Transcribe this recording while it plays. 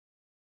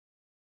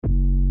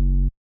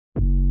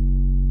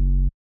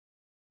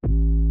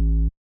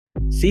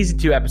Season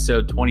 2,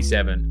 episode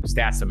 27,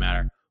 Stats That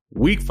Matter.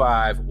 Week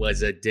 5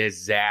 was a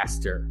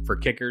disaster for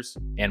kickers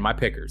and my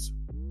pickers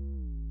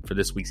for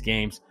this week's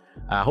games.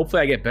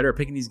 Hopefully I get better at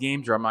picking these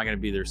games, or I'm not going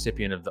to be the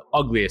recipient of the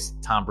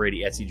ugliest Tom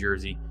Brady Etsy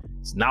jersey.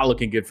 It's not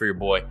looking good for your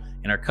boy.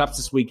 In our cups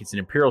this week, it's an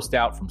Imperial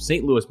Stout from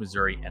St. Louis,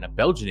 Missouri, and a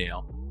Belgian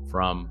Ale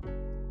from,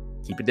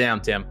 keep it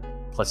down, Tim,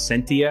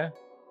 Placentia,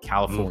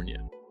 California.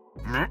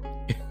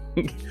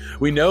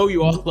 We know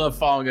you all love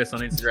following us on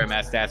Instagram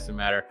at Stats That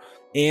Matter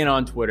and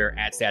on Twitter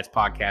at Stats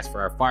Podcast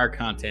for our fire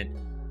content,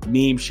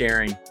 meme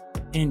sharing,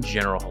 and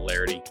general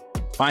hilarity.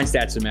 Find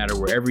Stats That Matter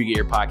wherever you get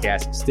your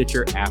podcasts: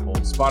 Stitcher, Apple,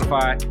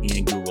 Spotify,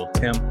 and Google.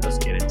 Tim, let's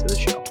get into the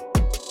show.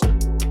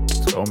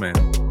 Oh, man.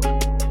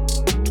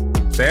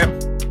 Sam?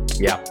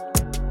 Yeah.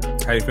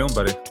 How you feeling,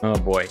 buddy? Oh,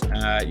 boy.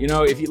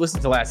 If you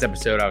listened to last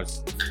episode, I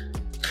was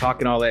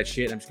talking all that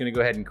shit. I'm just going to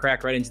go ahead and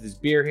crack right into this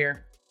beer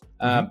here.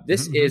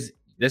 This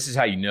is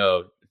how you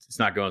know it's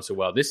not going so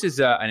well. This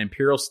is an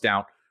Imperial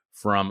Stout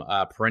from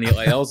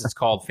Perennial Ales. It's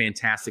called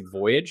Fantastic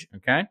Voyage.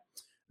 Okay.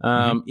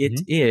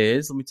 It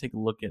is, let me take a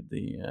look at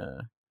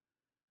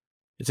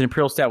it's an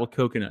Imperial Stout with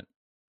coconut.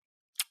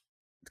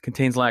 It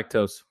contains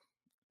lactose.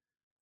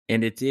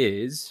 And it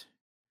is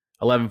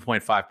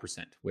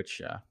 11.5%,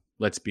 which,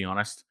 let's be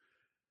honest,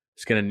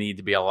 it's going to need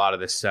to be a lot of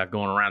this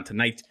going around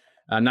tonight.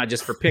 Not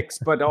just for picks,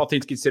 but all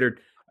things considered.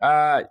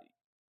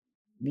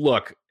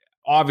 Look,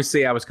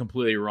 obviously I was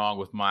completely wrong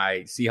with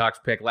my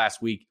Seahawks pick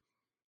last week.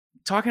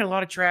 Talking a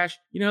lot of trash.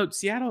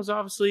 Seattle is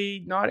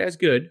obviously not as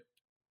good.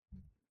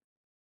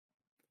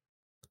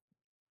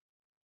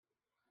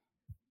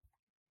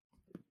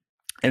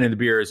 And then the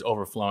beer is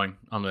overflowing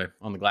on the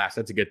glass.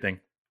 That's a good thing.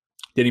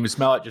 Didn't even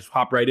smell it. Just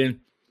hop right in.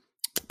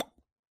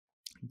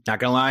 Not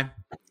gonna lie,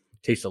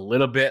 tastes a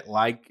little bit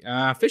like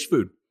fish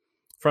food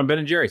from Ben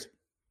and Jerry's.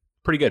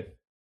 Pretty good.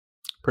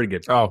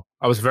 Oh,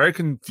 I was very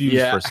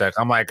confused for a sec.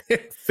 I'm like,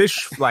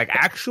 fish, like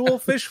actual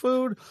fish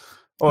food,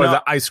 or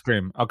the ice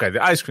cream? Okay,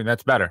 the ice cream.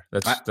 That's better.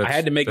 I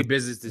had to make a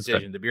business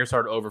decision. The beer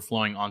started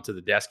overflowing onto the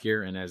desk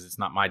here, and as it's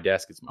not my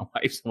desk, it's my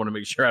wife's. I want to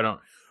make sure I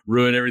don't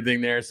ruin everything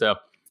there. So,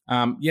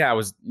 I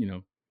was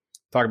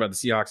talking about the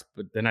Seahawks,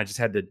 but then I just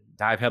had to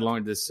dive headlong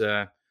into this.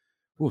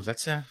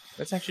 That's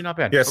actually not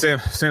bad. Yeah, okay.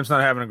 Sam's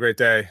not having a great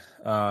day.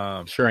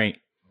 Sure ain't.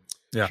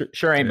 Yeah,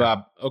 sure ain't,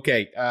 Bob.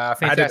 Okay,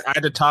 fantastic. I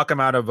had to talk him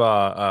out of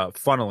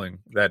funneling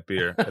that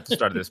beer at the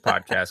start of this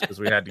podcast because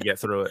we had to get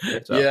through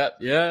it. So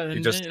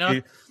yeah.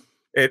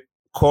 It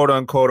quote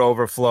unquote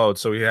overflowed,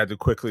 so he had to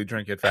quickly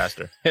drink it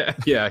faster.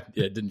 yeah,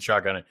 didn't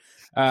shock on it.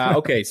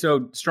 Okay,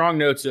 so strong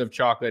notes of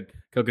chocolate,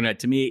 coconut.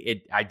 To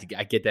me, I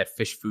get that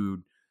fish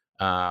food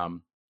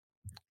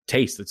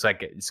taste. It's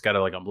like it's got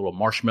a little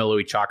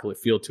marshmallowy chocolate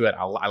feel to it.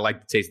 I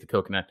like the taste of the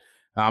coconut.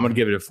 I'm going to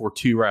give it a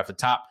 4.2 right off the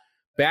top.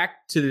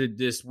 Back to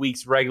this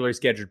week's regular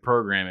scheduled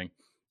programming.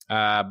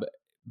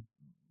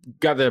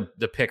 Got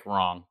the pick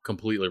wrong,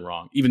 completely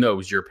wrong, even though it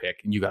was your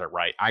pick and you got it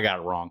right. I got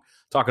it wrong.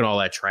 Talking all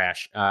that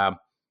trash.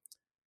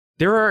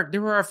 There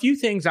are a few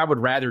things I would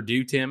rather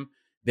do, Tim,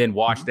 than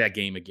watch that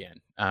game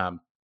again.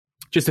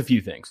 Just a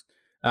few things.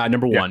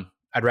 Number one,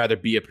 I'd rather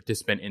be a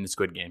participant in the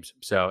Squid Games.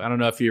 So I don't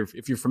know if you're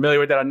familiar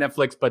with that on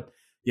Netflix, but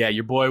yeah,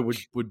 your boy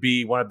would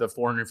be one of the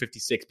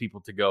 456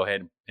 people to go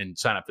ahead and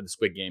sign up for the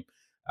Squid Game.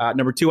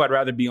 Number two, I'd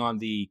rather be on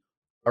the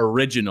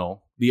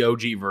original, the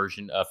OG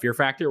version of Fear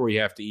Factor, where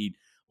you have to eat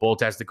bull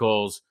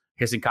testicles,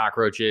 hissing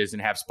cockroaches,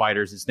 and have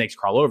spiders and snakes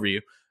crawl over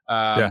you.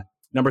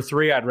 Number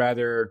three, I'd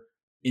rather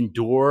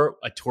endure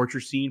a torture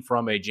scene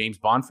from a James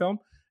Bond film.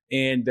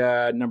 And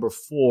number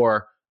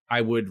four, I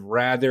would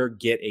rather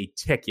get a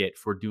ticket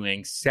for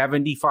doing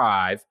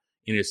 75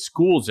 in a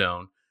school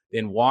zone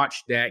than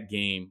watch that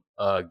game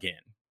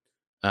again.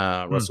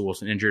 Russell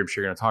Wilson injured. I'm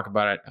sure you're going to talk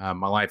about it.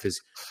 My life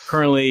is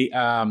currently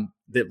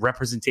the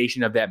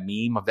representation of that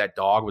meme of that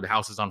dog where the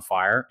house is on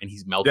fire and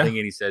he's melting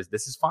and he says,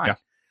 "This is fine." Yeah.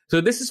 So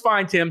this is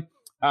fine, Tim.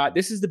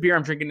 This is the beer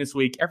I'm drinking this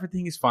week.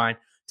 Everything is fine.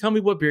 Tell me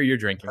what beer you're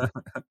drinking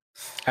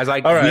as I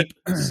leap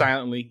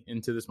silently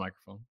into this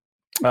microphone.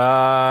 So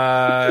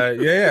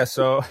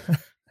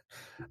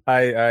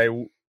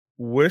I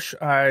wish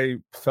I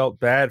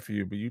felt bad for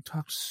you, but you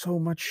talk so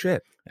much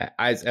shit.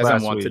 As I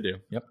want to do.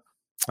 Yep.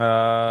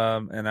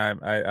 And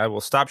I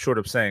will stop short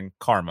of saying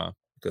karma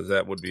because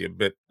that would be a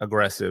bit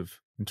aggressive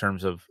in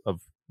terms of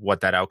what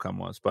that outcome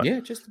was. But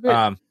yeah, just a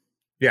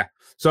bit.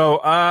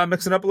 So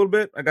mixing up a little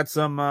bit. I got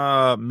some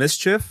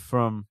Mischief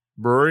from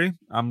brewery.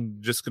 I'm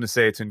just gonna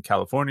say it's in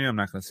California. I'm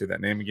not gonna say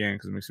that name again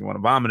because it makes me want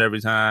to vomit every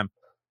time.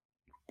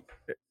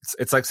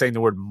 It's like saying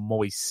the word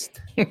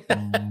moist.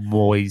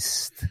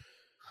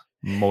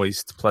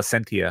 Moist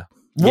Placentia.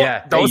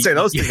 Yeah, don't say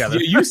those together.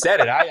 You said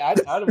it. I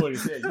don't want to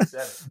say it. You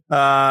said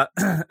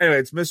it. Anyway,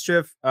 it's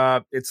Mischief.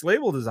 It's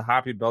labeled as a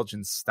hoppy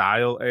Belgian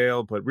style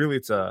ale, but really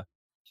it's a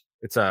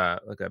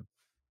like a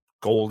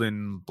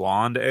golden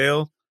blonde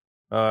ale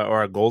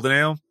or a golden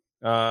ale.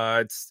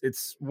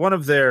 It's one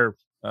of their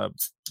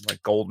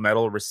like gold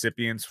medal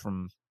recipients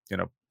from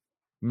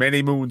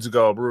many moons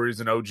ago. Brewery's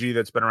an OG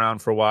that's been around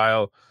for a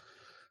while.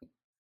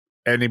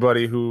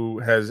 Anybody who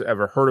has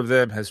ever heard of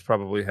them has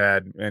probably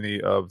had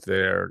many of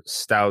their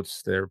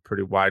stouts. They're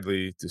pretty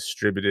widely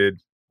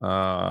distributed.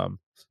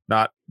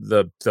 Not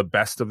the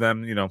best of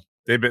them.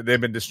 They've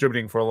been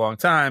distributing for a long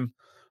time,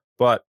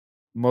 but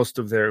most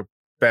of their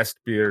best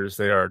beers,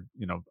 they are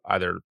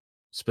either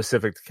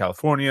specific to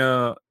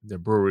California, they're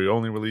brewery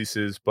only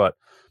releases, but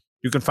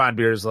you can find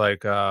beers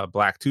like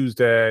Black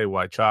Tuesday,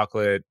 White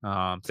Chocolate,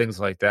 things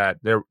like that.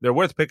 They're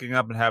worth picking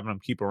up and having them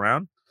keep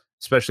around,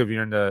 especially if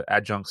you're into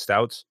adjunct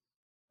stouts.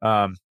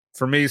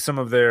 For me, some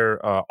of their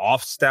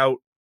off stout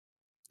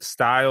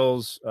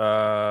styles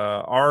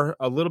are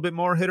a little bit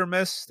more hit or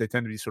miss. They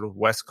tend to be sort of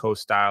West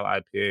Coast style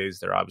IPAs.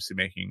 They're obviously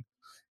making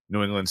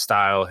New England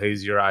style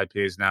hazier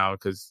IPAs now,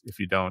 because if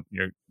you don't,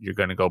 you're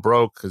going to go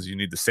broke, because you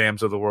need the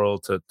Sams of the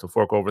world to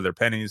fork over their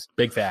pennies.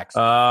 Big facts.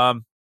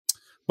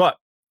 But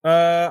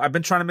I've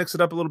been trying to mix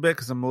it up a little bit,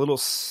 because I'm a little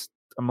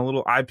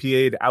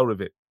IPA'd out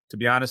of it. To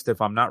be honest, if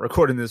I'm not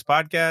recording this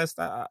podcast,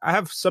 I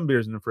have some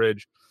beers in the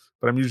fridge,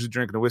 but I'm usually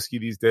drinking a whiskey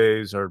these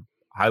days, or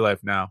High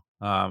Life now.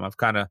 I've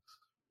kind of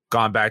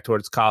gone back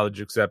towards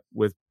college, except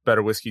with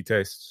better whiskey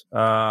tastes.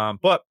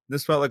 But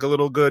this felt like a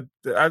little good.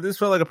 This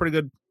felt like a pretty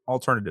good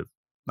alternative.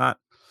 Not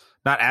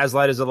as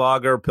light as a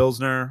lager,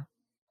 Pilsner,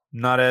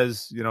 not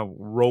as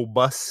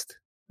robust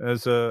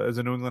as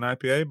a New England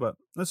IPA, but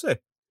let's see.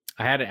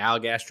 I had an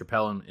Allagash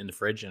Trapel in the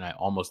fridge, and I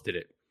almost did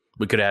it.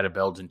 We could have had a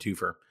Belgian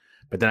twofer,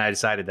 but then I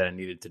decided that I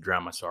needed to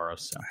drown my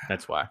sorrows, so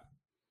that's why.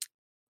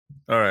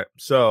 All right,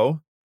 so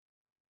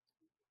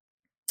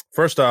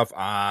first off,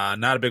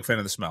 not a big fan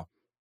of the smell.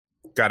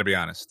 Got to be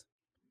honest.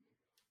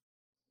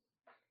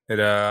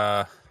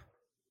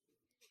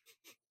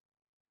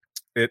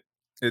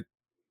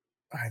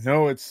 I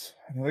know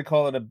they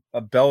call it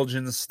a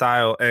Belgian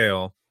style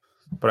ale,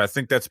 but I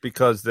think that's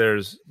because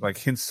there's like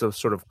hints of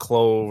sort of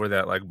clove or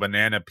that like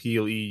banana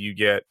peel-y you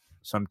get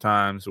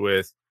sometimes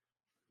with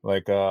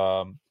like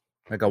a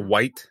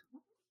white.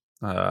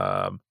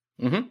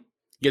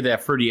 Get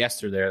that fruity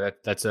ester there.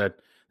 That's a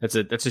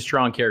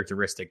strong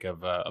characteristic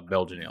of a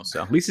Belgian ale.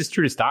 So at least it's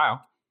true to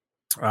style.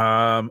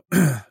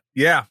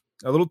 Yeah,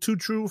 a little too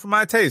true for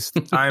my taste.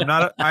 I am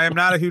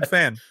not a huge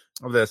fan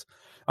of this.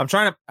 I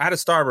had a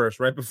Starburst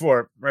right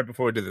before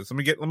we did this. Let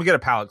me get a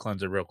palate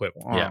cleanser real quick.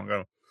 A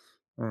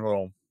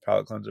little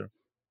palate cleanser.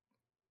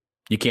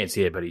 You can't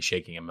see it, but he's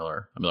shaking a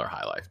Miller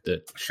High Life.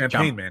 The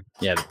champagne, man.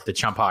 Yeah, the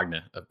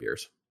Champagne of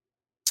beers.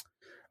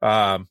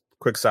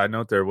 Quick side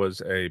note: there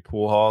was a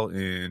pool hall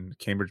in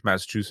Cambridge,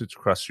 Massachusetts,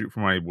 across the street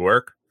from where I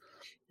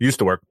used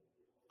to work.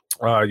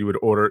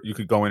 You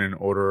could go in and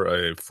order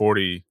a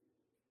 40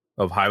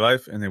 of High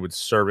Life, and they would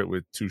serve it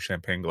with 2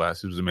 champagne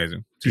glasses. It was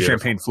amazing. 2 Beautiful.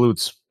 Champagne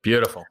flutes.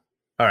 Beautiful.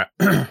 All right.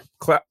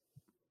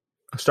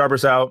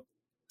 Starburst out.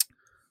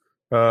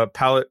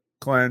 Palate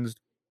cleansed.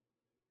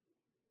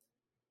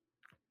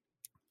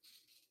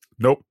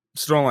 Nope.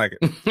 Still don't like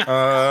it.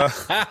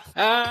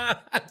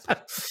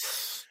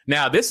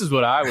 Now, this is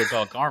what I would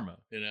call karma.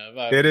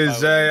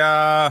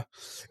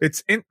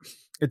 It's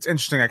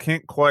interesting. I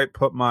can't quite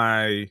put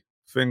my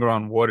finger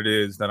on what it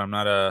is that I'm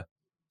not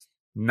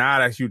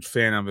a huge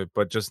fan of it,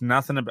 but just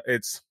nothing about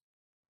it's.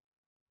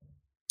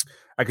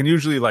 I can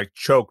usually like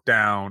choke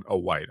down a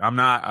white. I'm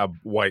not a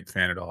white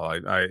fan at all.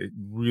 I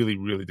really,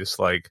 really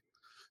dislike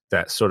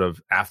that sort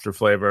of after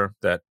flavor,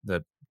 that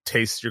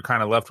taste you're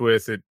kind of left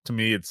with. To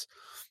me, it's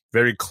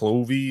very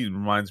clovey. It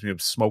reminds me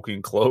of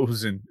smoking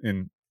cloves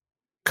in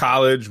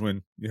college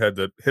when you had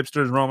the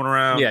hipsters roaming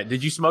around. Yeah.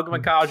 Did you smoke them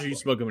in college or you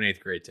smoke them in 8th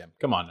grade, Tim?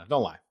 Come on now.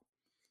 Don't lie.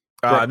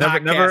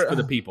 Never for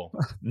the people.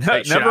 Never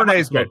in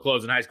 8th grade.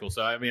 Clothes in high school,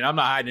 so I mean, I'm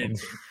not hiding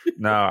anything.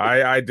 No,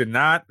 I did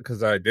not,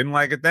 because I didn't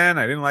like it then.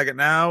 I didn't like it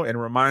now. And it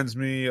reminds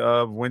me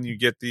of when you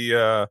get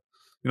the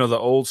the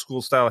old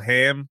school style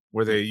ham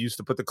where they used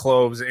to put the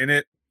cloves in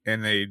it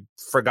and they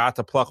forgot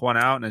to pluck one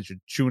out, and as you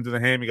chew into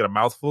the ham, you get a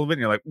mouthful of it, and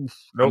you're like, oof,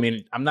 nope. I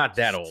mean, I'm not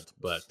that old,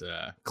 but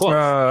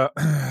close.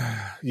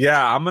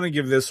 Yeah, I'm gonna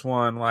give this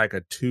one like a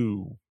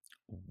 2.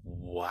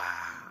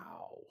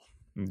 Wow.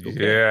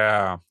 Okay.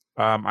 Yeah.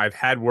 I've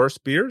had worse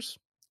beers.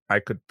 I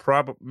could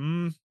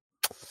probably.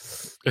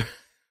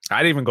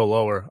 I'd even go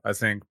lower, I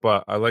think,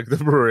 but I like the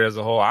brewery as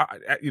a whole.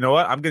 You know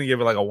what? I'm going to give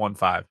it like a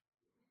 1.5.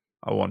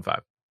 A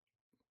 1.5.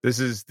 This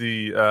is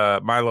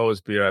my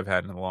lowest beer I've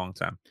had in a long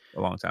time.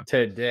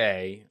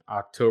 Today,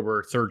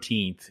 October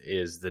 13th,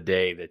 is the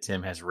day that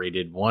Tim has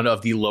rated one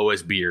of the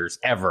lowest beers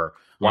ever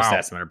on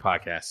Stats Matter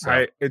podcast.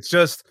 So. It's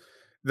just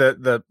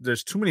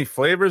there's too many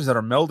flavors that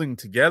are melding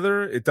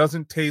together. It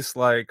doesn't taste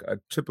like a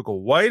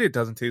typical white. It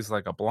doesn't taste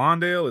like a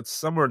blonde ale. It's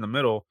somewhere in the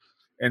middle,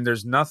 and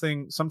there's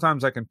nothing.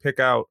 Sometimes I can pick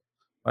out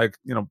like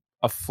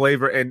a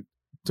flavor. And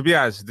to be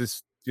honest,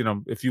 this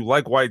if you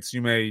like whites,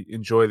 you may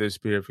enjoy this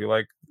beer. If you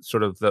like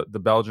sort of the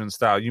Belgian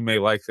style, you may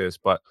like this.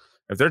 But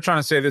if they're trying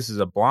to say this is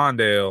a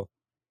blonde ale,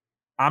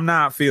 I'm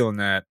not feeling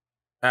that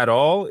at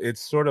all.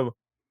 It's sort of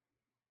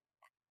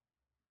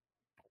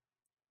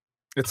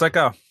like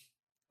a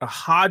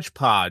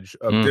hodgepodge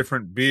of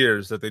different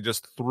beers that they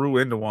just threw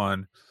into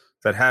one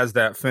that has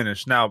that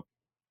finish. Now,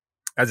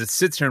 as it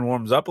sits here and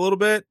warms up a little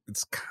bit,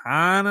 it's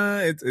kind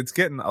of it's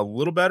getting a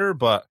little better,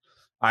 but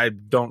I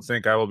don't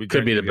think I will be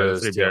Could be drinking the the other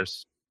booze, three too.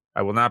 beers.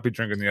 I will not be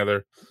drinking the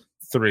other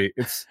three.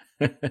 It's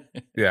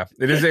yeah,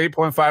 it is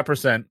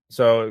 8.5%.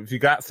 So if you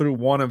got through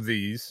one of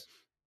these,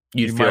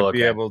 You'd you feel might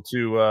be okay. able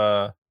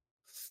to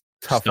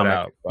tough it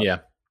out. But, Yeah.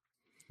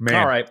 man.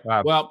 All right.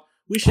 Well,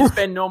 we should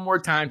spend no more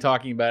time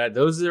talking about it.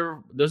 Those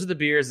are the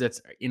beers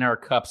that's in our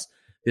cups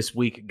this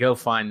week. Go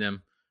find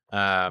them.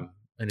 And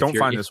don't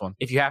find this one.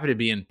 If you happen to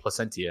be in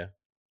Placentia,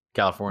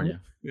 California,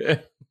 you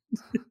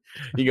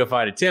go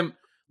find it. Tim,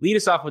 lead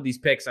us off with these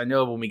picks. I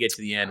know when we get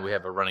to the end, we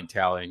have a running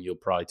tally, and you'll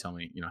probably tell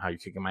me, how you're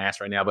kicking my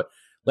ass right now. But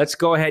let's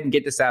go ahead and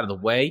get this out of the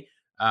way.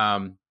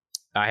 I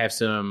have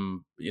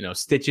some,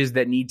 stitches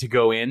that need to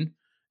go in.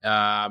 So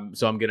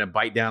I'm going to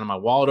bite down on my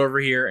wallet over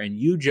here, and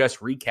you just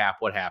recap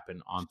what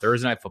happened on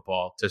Thursday Night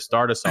Football to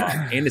start us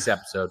off in this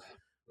episode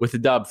with a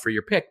dub for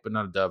your pick, but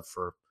not a dub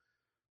for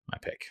my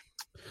pick.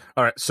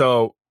 All right.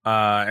 So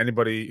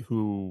anybody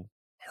who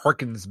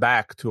harkens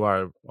back to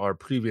our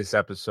previous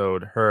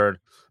episode heard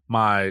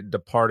my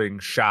departing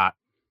shot,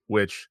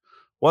 which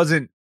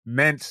wasn't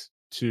meant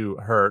to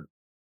hurt.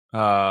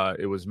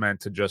 It was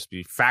meant to just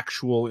be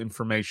factual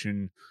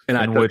information, and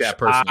I took that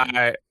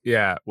personally.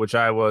 Which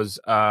I was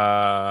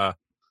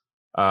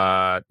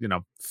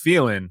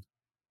feeling,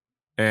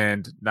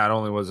 and not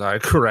only was I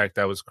correct,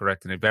 I was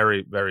correct in a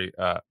very, very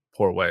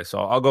poor way. So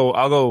I'll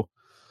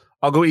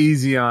go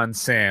easy on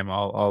Sam.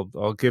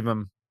 I'll give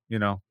him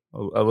a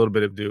little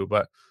bit of due,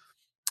 but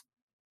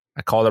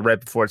I called it right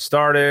before it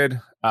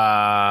started.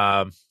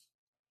 Tough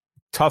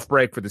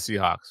break for the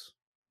Seahawks.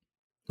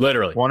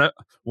 Literally,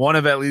 one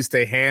of at least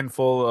a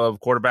handful of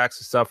quarterbacks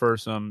to suffer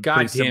some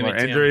pretty similar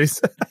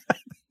injuries.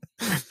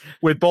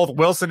 With both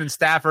Wilson and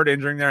Stafford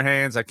injuring their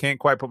hands, I can't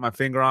quite put my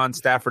finger on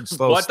Stafford's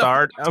slow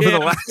start over the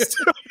last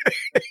 2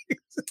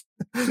 weeks.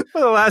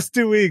 For the last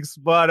 2 weeks,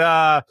 but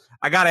I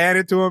got to hand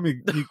it to him.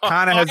 He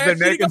kind of has been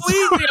making.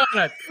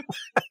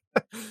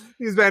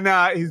 He's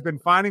been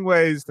finding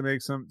ways to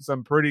make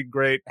some pretty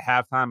great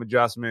halftime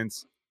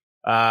adjustments.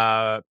 He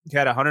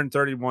had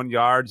 131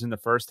 yards in the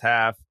first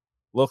half.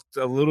 Looked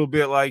a little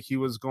bit like he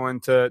was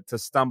going to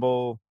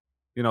stumble,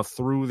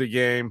 through the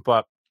game,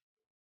 but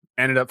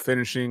ended up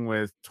finishing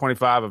with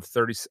 25 of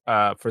 30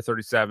 for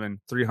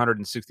 37,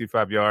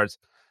 365 yards,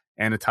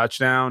 and a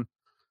touchdown.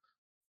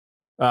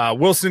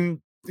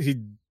 Wilson, he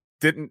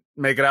didn't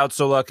make it out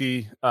so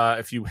lucky.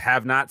 If you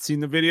have not seen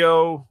the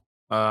video,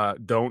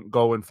 don't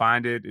go and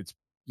find it. It's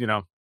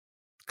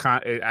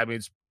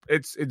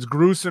it's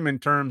gruesome in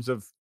terms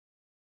of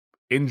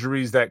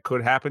injuries that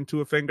could happen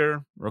to a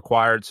finger,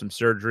 required some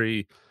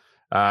surgery.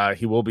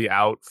 He will be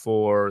out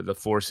for the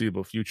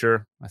foreseeable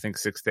future. I think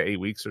 6 to 8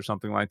 weeks or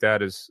something like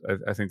that is,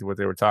 I think, what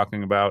they were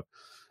talking about.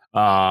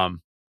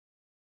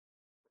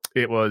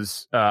 It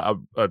was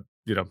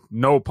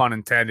no pun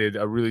intended,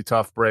 a really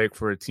tough break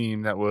for a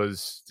team that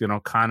was,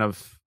 kind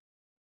of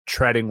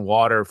treading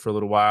water for a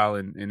little while,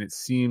 and it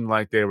seemed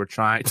like they were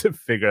trying to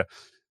figure.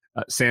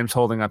 Sam's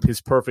holding up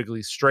his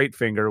perfectly straight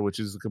finger, which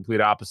is the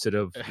complete opposite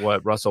of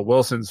what Russell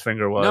Wilson's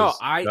finger was. No,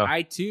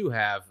 I too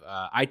have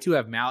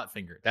mallet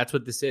finger. That's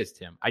what this is,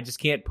 Tim. I just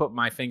can't put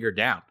my finger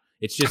down.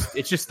 It's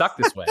just stuck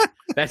this way.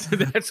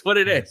 That's what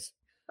it is.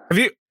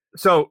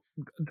 So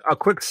a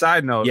quick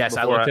side note. Yes,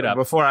 I looked it up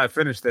before I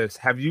finish this.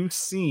 Have you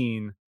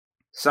seen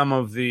some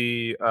of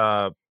the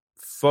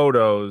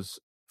photos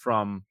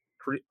from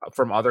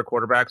other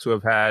quarterbacks who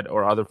have had,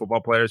 or other football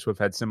players who have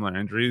had similar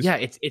injuries? Yeah,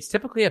 it's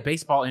typically a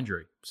baseball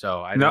injury.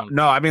 So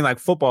I mean like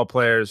football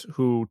players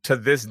who to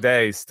this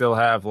day still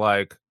have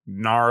like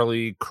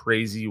gnarly,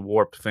 crazy,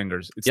 warped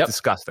fingers. It's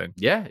disgusting.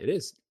 Yeah, it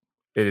is.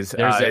 It is.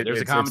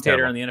 There's a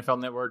commentator on the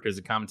NFL Network. There's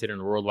a commentator in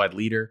the Worldwide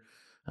Leader.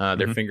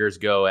 Their fingers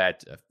go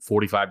at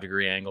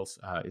 45-degree angles.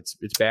 It's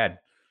bad.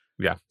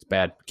 Yeah, it's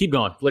bad. Keep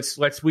going.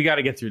 We got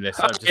to get through this.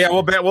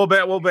 We'll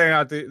bang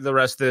out the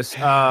rest of this.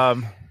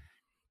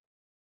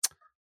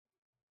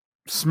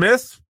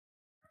 Smith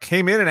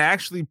came in and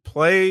actually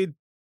played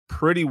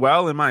pretty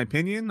well, in my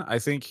opinion. I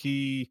think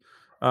he,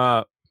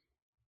 while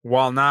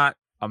not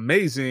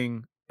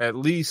amazing, at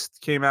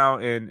least came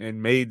out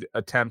and made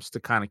attempts to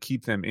kind of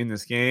keep them in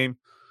this game.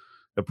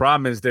 The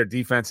problem is their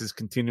defense is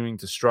continuing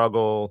to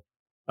struggle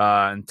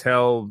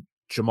until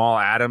Jamal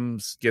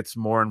Adams gets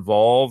more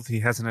involved. He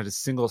hasn't had a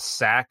single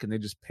sack, and they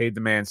just paid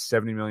the man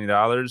 $70 million.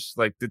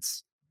 Like,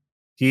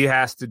 he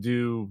has to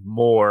do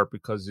more,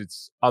 because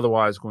it's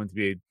otherwise going to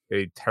be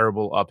a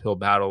terrible uphill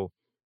battle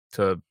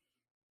and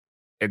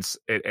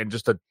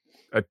just a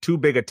too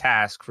big a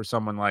task for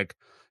someone like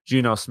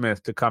Geno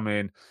Smith to come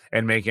in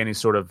and make any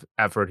sort of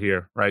effort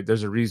here, right?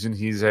 There's a reason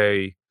he's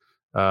a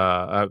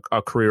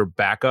career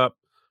backup.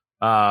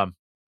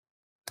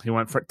 He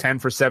went for 10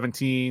 for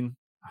 17,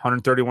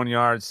 131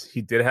 yards.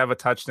 He did have a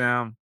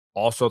touchdown,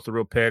 also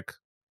threw a pick,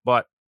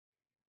 but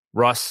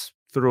Russ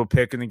threw a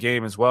pick in the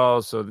game as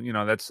well. So,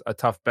 that's a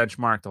tough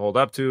benchmark to hold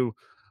up to.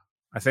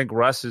 I think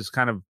Russ has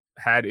kind of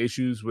had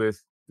issues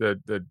with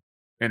the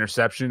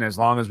interception. As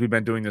long as we've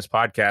been doing this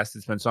podcast,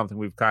 it's been something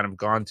we've kind of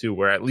gone to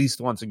where at least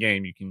once a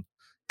game you can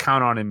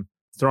count on him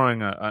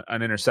throwing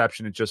an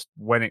interception. It's just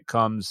when it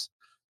comes,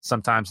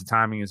 sometimes the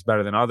timing is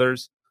better than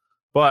others.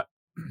 But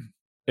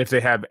if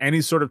they have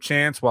any sort of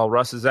chance while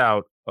Russ is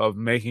out of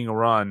making a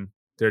run,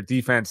 their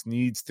defense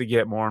needs to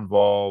get more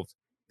involved.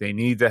 They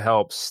need to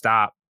help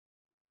stop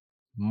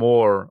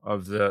more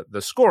of the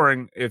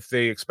scoring if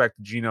they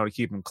expect Geno to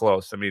keep them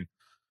close. I mean,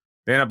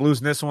 they end up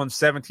losing this one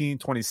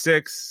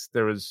 17-26.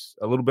 There was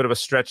a little bit of a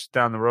stretch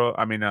down the road.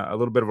 I mean, a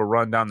little bit of a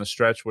run down the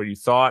stretch where you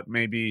thought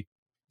maybe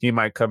he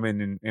might come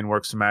in and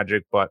work some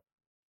magic, but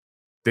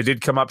they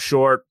did come up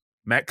short.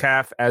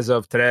 Metcalf, as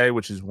of today,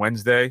 which is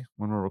Wednesday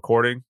when we're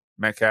recording,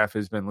 Metcalf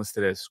has been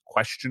listed as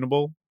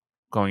questionable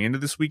going into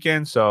this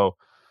weekend. So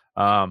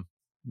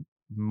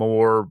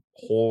more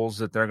holes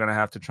that they're going to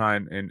have to try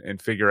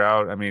and figure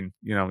out. I mean,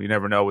 you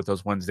never know with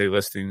those Wednesday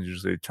listings.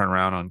 Usually turn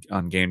around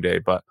on game day.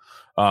 But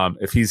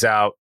if he's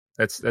out,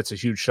 that's a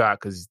huge shot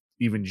because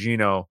even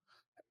Geno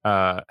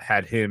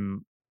had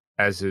him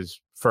as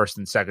his first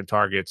and second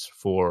targets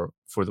for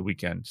the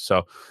weekend.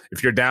 So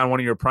if you're down one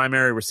of your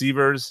primary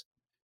receivers,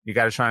 you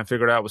got to try and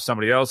figure it out with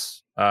somebody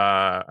else.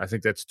 I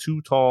think that's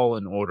too tall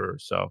an order.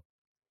 So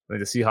I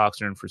think the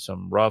Seahawks are in for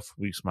some rough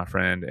weeks, my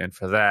friend. And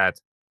for that,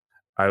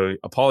 I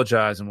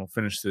apologize, and we'll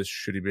finish this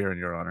shitty beer in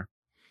your honor.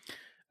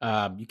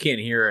 You can't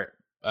hear it,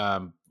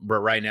 but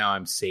right now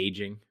I'm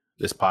saging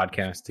this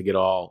podcast to get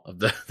all of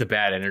the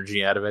bad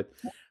energy out of it.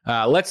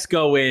 Let's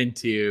go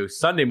into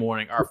Sunday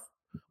morning,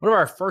 one of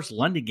our first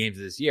London games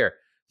of this year.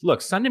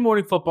 Look, Sunday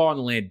morning football on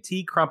the land,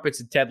 T. Crumpets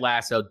and Ted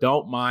Lasso.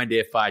 Don't mind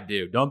if I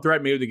do. Don't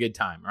threaten me with a good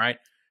time, all right?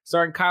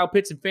 Starting Kyle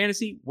Pitts in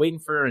fantasy, waiting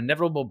for an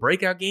inevitable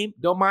breakout game.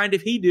 Don't mind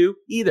if he do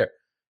either.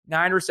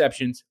 9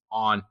 receptions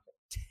on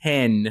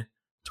 10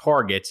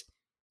 targets,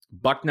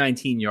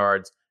 $119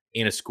 yards,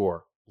 and a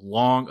score.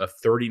 Long of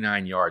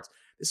 39 yards.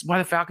 This is why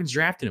the Falcons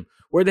drafted him.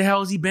 Where the hell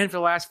has he been for the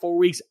last 4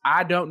 weeks?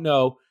 I don't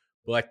know,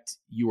 but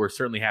you were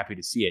certainly happy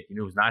to see it. You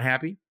know who's not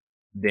happy?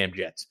 Damn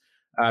Jets.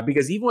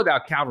 Because even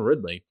without Calvin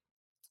Ridley,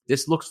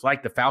 this looks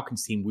like the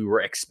Falcons team we were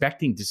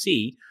expecting to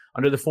see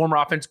under the former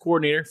offense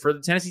coordinator for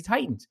the Tennessee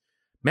Titans.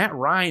 Matt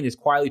Ryan is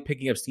quietly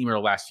picking up steam in the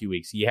last few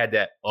weeks. He had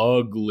that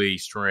ugly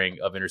string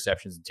of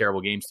interceptions and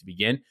terrible games to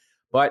begin,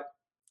 but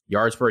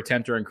yards per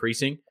attempt are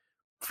increasing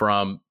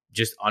from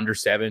just under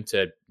 7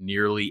 to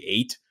nearly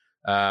 8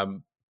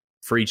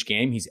 for each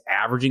game. He's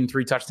averaging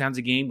 3 touchdowns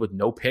a game with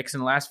no picks in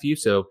the last few.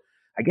 So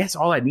I guess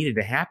all that needed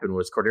to happen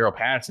was Cordero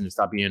Patterson to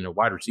stop being a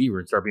wide receiver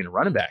and start being a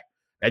running back.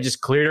 That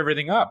just cleared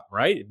everything up,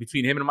 right?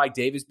 Between him and Mike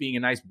Davis being a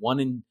nice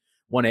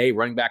 1-1A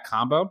running back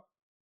combo,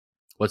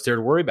 what's there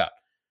to worry about?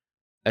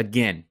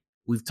 Again,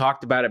 we've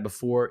talked about it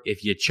before.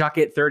 If you chuck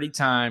it 30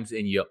 times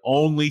and you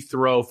only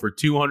throw for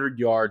 200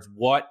 yards,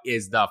 what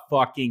is the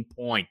fucking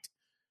point?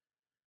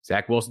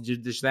 Zach Wilson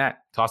did just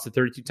that. Tossed it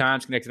 32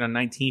 times, connected on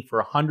 19 for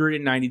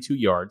 192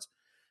 yards.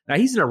 Now,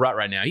 he's in a rut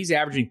right now. He's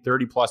averaging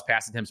 30-plus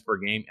pass attempts per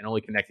game and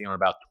only connecting on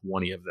about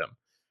 20 of them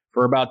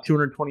for about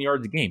 220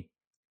 yards a game.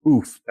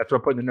 Oof. That's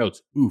what I put in the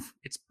notes. Oof.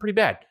 It's pretty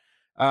bad.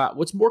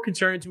 What's more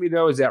concerning to me,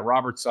 though, is that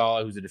Robert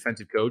Saleh, who's a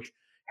defensive coach,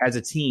 has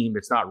a team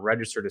that's not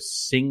registered a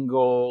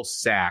single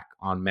sack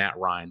on Matt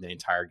Ryan the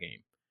entire game.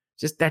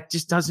 That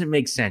just doesn't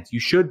make sense. You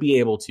should be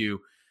able to,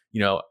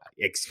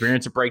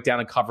 experience a breakdown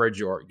in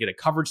coverage or get a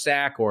coverage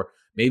sack, or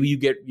maybe you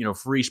get,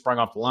 free sprung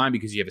off the line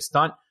because you have a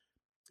stunt.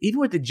 Even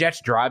with the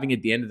Jets driving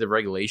at the end of the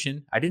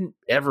regulation, I didn't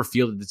ever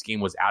feel that this game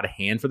was out of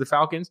hand for the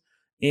Falcons,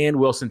 and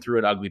Wilson threw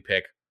an ugly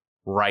pick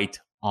right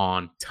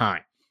on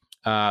time.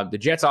 The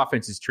Jets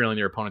offense is trailing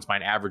their opponents by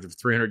an average of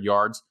 300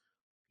 yards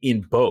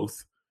in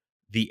both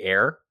the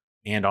air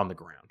and on the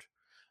ground.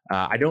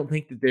 I don't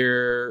think that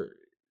there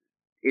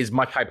is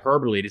much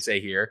hyperbole to say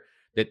here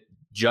that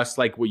just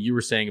like what you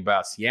were saying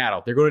about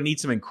Seattle, they're going to need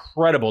some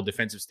incredible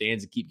defensive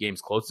stands to keep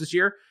games close this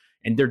year,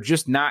 and they're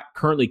just not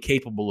currently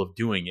capable of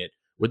doing it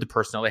with the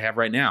personnel they have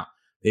right now.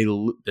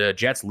 The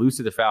Jets lose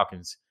to the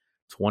Falcons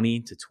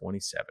 20-27.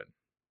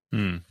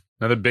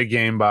 Another big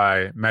game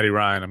by Matty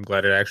Ryan. I'm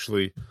glad it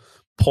actually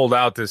pulled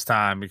out this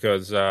time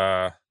because,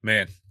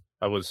 man,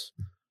 I was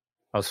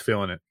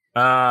feeling it.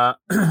 All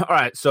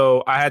right,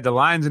 so I had the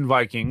Lions and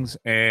Vikings,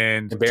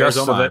 and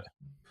just so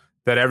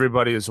that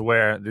everybody is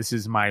aware, this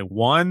is my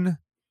one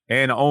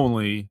and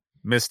only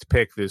missed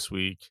pick this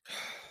week.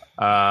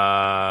 Tim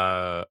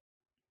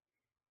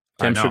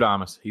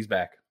Stradamus, he's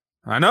back.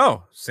 I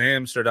know.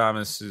 Sam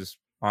Stradamus is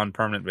on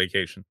permanent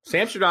vacation.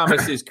 Sam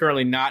Stradamus is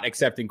currently not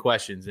accepting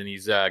questions, and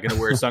he's going to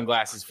wear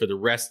sunglasses for the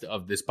rest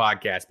of this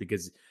podcast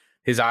because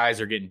his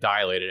eyes are getting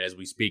dilated as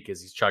we speak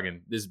as he's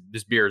chugging. This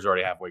beer is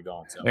already halfway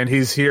gone. So. And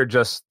he's here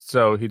just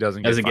so he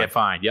doesn't get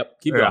fined. Yep.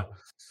 Keep going.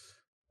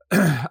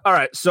 All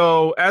right.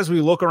 So as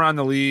we look around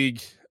the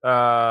league,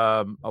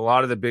 a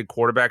lot of the big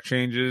quarterback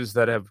changes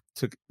that have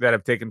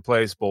taken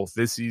place both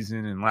this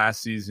season and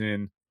last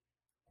season,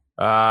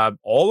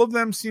 all of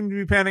them seem to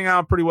be panning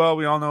out pretty well.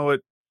 We all know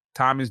what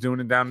Tommy's doing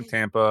it down in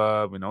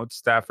Tampa. We know what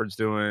Stafford's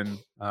doing.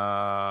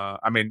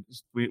 I mean,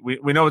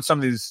 we know what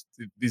some of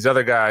these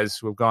other guys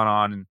who have gone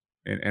on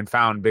and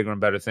found bigger and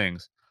better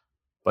things.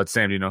 But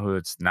Sam, do you know who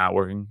it's not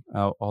working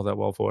out all that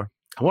well for?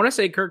 I want to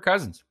say Kirk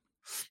Cousins.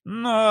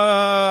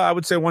 I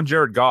would say one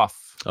Jared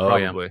Goff. Oh,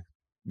 probably.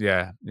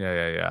 Yeah.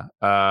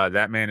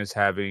 That man is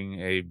having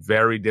a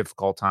very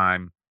difficult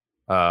time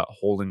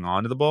holding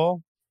on to the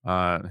ball.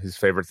 His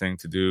favorite thing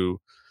to do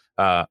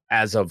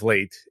as of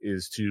late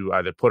is to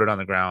either put it on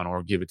the ground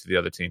or give it to the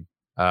other team,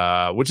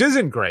 which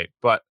isn't great.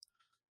 But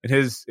in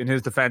his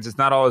defense, it's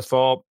not all his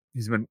fault.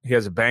 He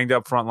has a banged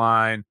up front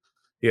line.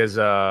 He has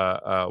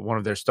one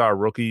of their star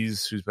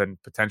rookies who's been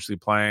potentially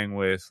playing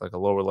with like a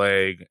lower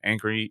leg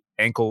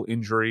ankle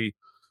injury,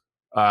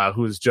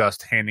 who's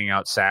just handing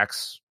out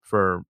sacks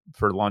for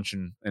lunch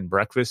and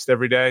breakfast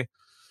every day.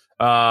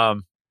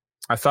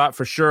 I thought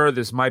for sure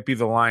this might be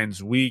the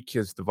Lions' week,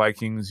 as the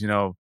Vikings,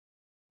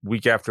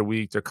 week after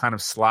week, they're kind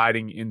of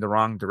sliding in the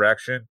wrong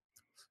direction.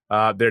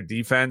 Their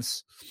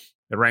defense,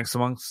 it ranks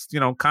amongst,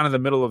 kind of the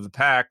middle of the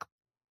pack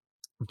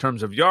in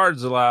terms of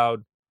yards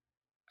allowed,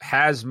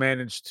 has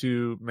managed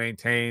to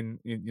maintain,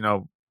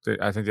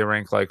 I think they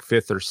rank like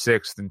 5th or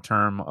 6th in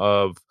terms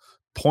of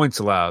points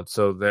allowed.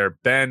 So their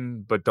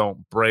bend but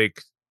don't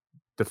break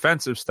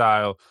defensive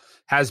style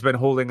has been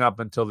holding up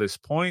until this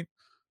point.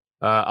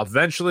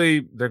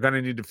 Eventually, they're going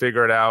to need to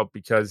figure it out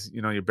because,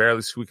 you're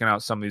barely squeaking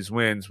out some of these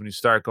wins. When you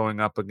start going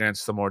up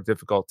against the more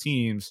difficult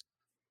teams,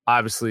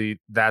 obviously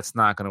that's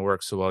not going to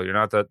work so well. You're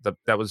not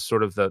that was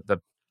sort of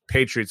the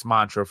Patriots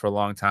mantra for a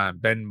long time,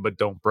 bend but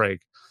don't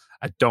break.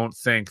 I don't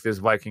think this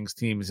Vikings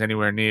team is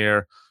anywhere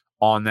near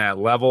on that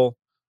level.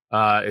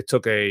 It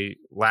took a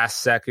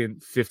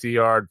last-second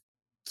 50-yard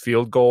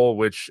field goal,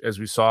 which, as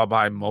we saw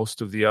by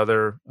most of the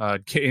other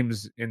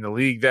games in the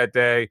league that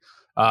day,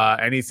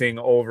 anything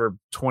over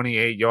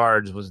 28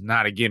 yards was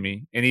not a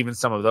gimme, and even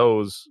some of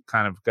those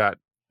kind of got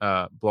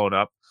blown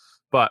up.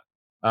 But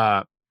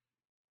I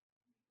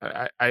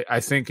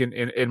think,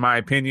 in my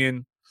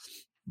opinion,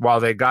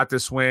 while they got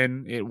this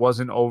win, it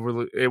wasn't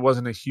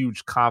a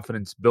huge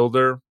confidence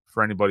builder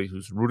for anybody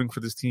who's rooting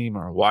for this team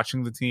or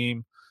watching the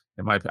team.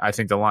 I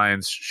think the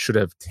Lions should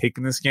have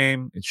taken this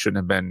game. It shouldn't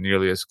have been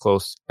nearly as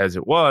close as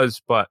it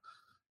was. But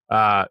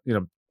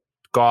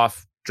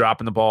Goff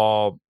dropping the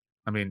ball.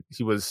 I mean,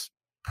 he was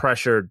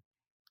pressured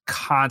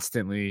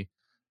constantly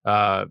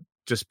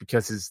just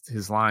because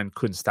his line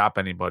couldn't stop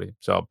anybody.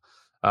 So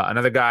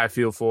another guy I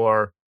feel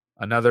for,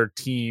 another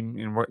team,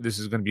 and this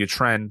is going to be a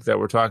trend that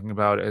we're talking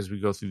about as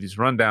we go through these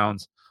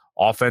rundowns,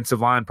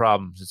 offensive line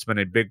problems. It's been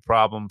a big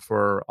problem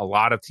for a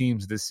lot of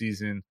teams this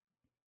season.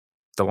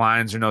 The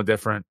Lions are no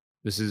different.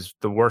 This is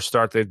the worst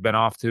start they've been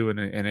off to in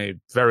a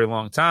very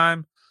long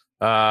time.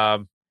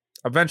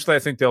 Eventually, I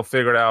think they'll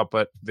figure it out,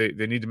 but they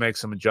need to make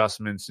some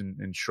adjustments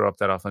and shore up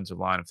that offensive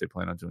line if they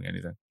plan on doing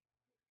anything.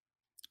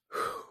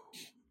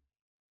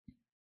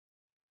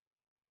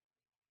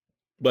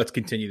 Let's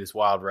continue this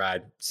wild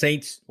ride.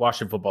 Saints,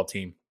 Washington football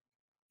team.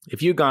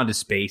 If you'd gone to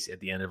space at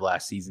the end of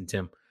last season,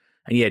 Tim,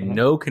 and you had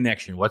no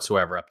connection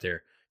whatsoever up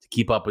there to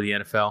keep up with the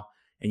NFL,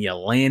 and you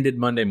landed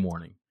Monday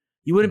morning,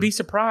 you wouldn't be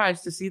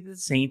surprised to see the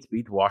Saints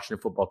beat the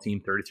Washington football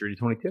team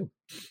 33-22.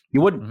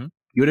 You wouldn't. Mm-hmm.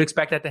 You would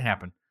expect that to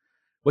happen.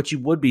 What you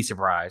would be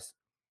surprised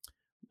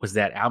was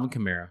that Alvin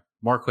Kamara,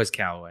 Marquez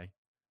Callaway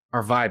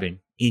are vibing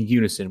in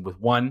unison with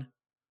one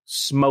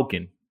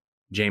smoking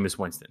Jameis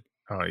Winston.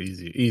 Oh,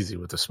 easy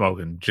with the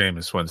smoking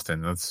Jameis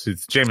Winston. It's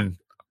Jamin.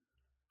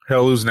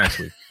 He'll lose next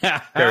week.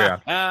 Carry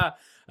on.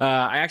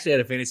 I actually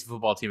had a fantasy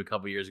football team a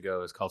couple years ago.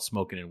 It was called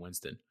Smoking and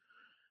Winston.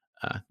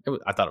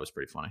 I thought it was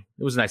pretty funny.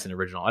 It was nice and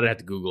original. I didn't have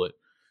to Google it.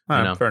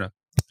 Fair enough.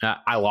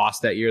 I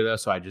lost that year though,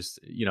 so I just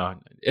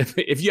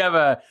if you have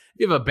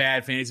a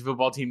bad fantasy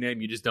football team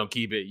name, you just don't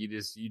keep it. You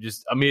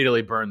just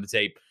immediately burn the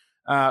tape.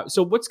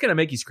 So what's going to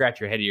make you scratch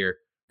your head here?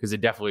 Because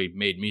it definitely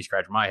made me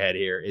scratch my head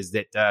here. Is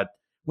that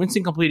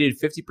Winston completed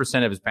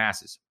 50% of his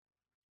passes.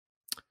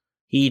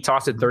 He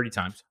tossed it 30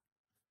 times.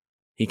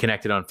 He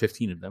connected on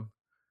 15 of them,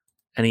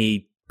 and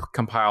he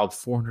compiled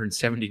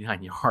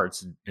 479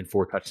 yards and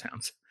 4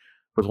 touchdowns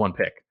with 1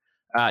 pick.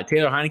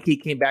 Taylor Heineke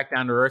came back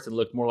down to earth and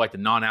looked more like the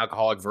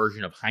non-alcoholic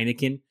version of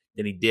Heineken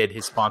than he did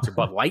his sponsor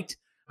Bud Light.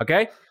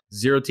 Okay,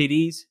 0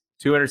 TDs,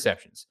 2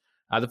 interceptions.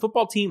 The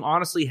football team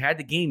honestly had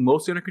the game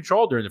mostly under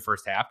control during the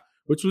first half,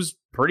 which was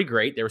pretty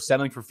great. They were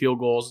settling for field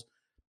goals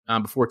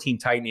before Team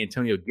Titan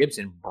Antonio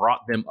Gibson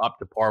brought them up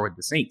to par with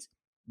the Saints.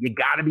 You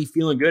got to be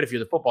feeling good if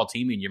you're the football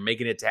team and you're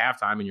making it to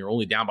halftime and you're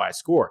only down by a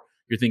score.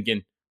 You're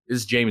thinking,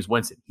 this is Jameis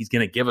Winston. He's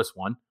going to give us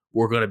one.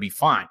 We're going to be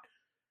fine.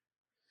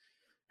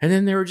 And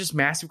then there were just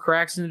massive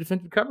cracks in the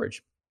defensive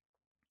coverage.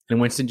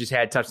 And Winston just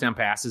had touchdown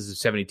passes of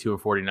 72 or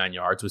 49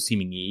 yards with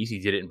seeming ease. He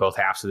did it in both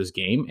halves of this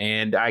game.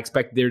 And I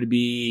expect there to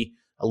be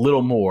a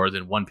little more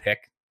than 1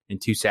 pick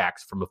and 2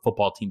 sacks from a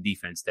football team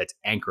defense that's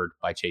anchored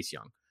by Chase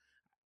Young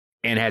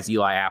and has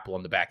Eli Apple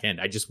on the back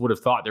end. I just would have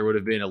thought there would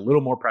have been a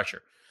little more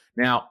pressure.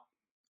 Now,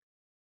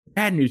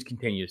 bad news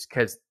continues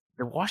because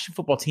the Washington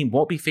football team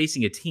won't be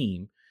facing a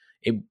team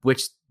in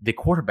which the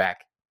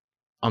quarterback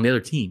on the other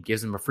team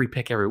gives them a free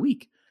pick every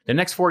week. The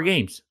next 4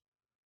 games,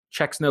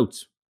 checks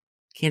notes,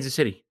 Kansas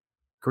City,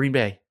 Green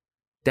Bay,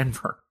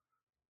 Denver,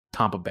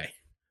 Tampa Bay.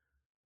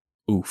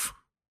 Oof.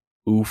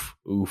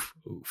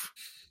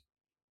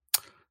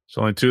 So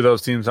only two of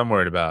those teams I'm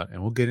worried about,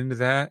 and we'll get into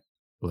that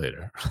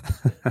later.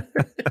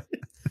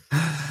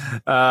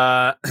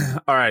 All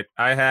right.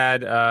 I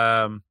had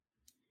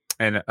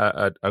and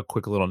a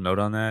quick little note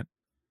on that.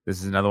 This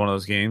is another one of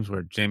those games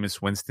where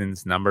Jameis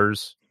Winston's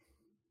numbers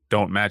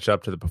don't match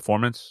up to the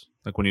performance.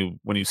 Like when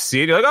you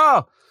see it, you're like,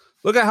 oh,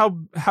 look at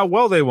how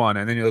well they won.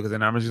 And then you look at the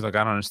numbers, you're like,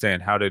 I don't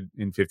understand. How did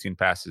in 15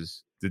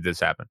 passes did this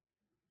happen?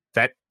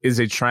 That is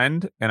a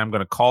trend, and I'm going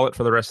to call it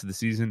for the rest of the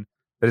season.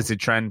 That is a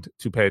trend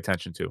to pay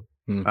attention to.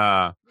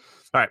 All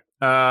right.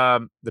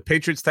 The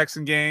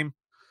Patriots-Texan game.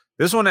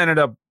 This one ended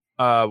up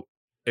a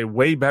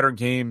way better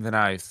game than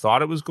I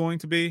thought it was going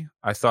to be.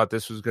 I thought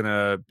this was going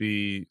to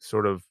be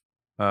sort of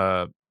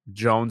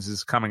Jones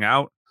is coming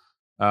out,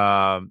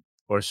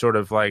 or sort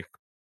of like,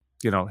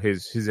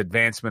 his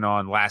advancement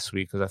on last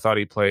week, because I thought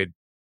he played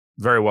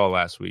very well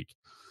last week.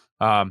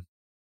 I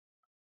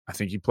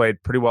think he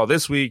played pretty well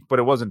this week, but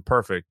it wasn't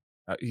perfect.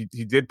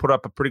 He did put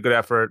up a pretty good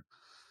effort.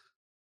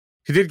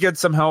 He did get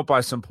some help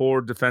by some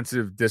poor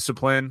defensive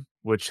discipline,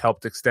 which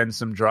helped extend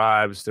some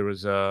drives. There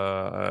was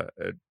a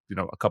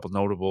couple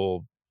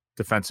notable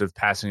defensive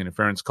passing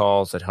interference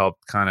calls that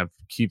helped kind of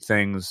keep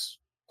things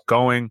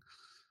going.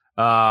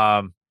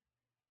 But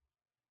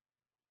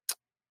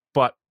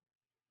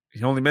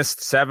he only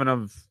missed 7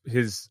 of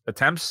his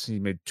attempts. He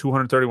made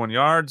 231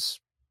 yards.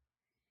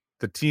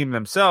 The team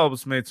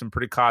themselves made some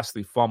pretty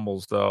costly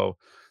fumbles, though,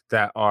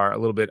 that are a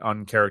little bit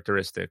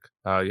uncharacteristic.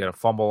 You had a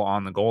fumble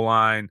on the goal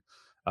line.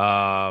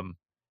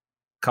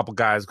 Couple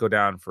guys go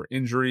down for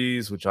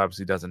injuries, which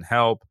obviously doesn't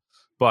help.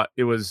 But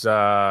it was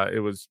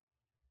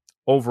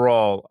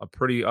overall a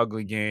pretty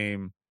ugly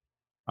game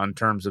in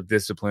terms of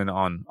discipline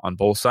on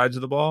both sides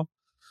of the ball.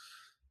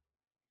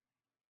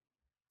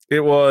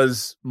 It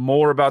was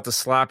more about the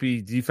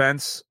sloppy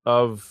defense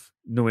of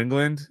New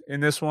England in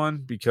this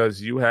one,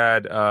 because you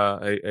had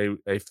a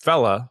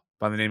fella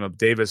by the name of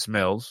Davis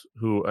Mills,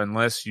 who,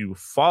 unless you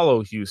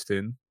follow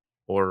Houston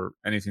or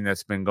anything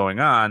that's been going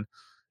on,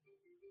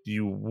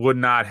 you would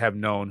not have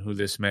known who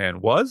this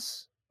man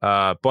was.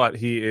 But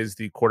he is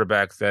the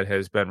quarterback that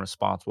has been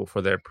responsible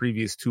for their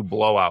previous 2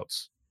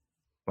 blowouts.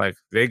 Like,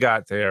 they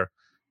got their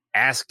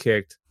ass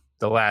kicked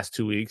the last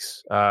 2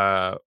 weeks,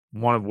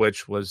 one of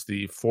which was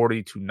the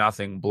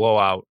 40-0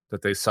 blowout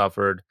that they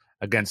suffered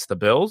against the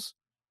Bills.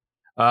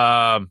 He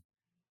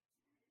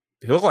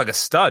looked like a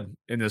stud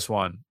in this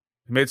one.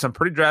 He made some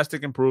pretty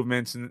drastic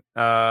improvements in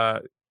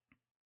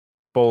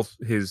both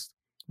his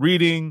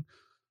reading,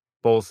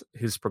 both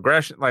his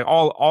progression, like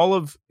all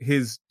of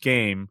his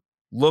game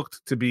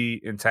looked to be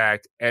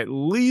intact, at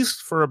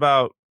least for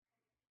about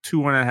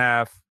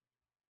 2.5,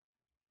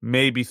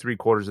 maybe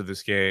 3/4 of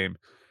this game.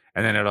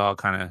 And then it all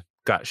kind of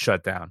got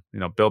shut down.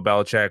 Bill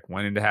Belichick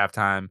went into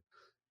halftime,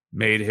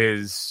 made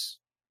his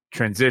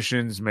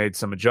transitions, made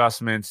some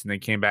adjustments, and they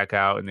came back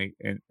out. And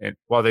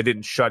while they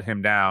didn't shut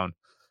him down,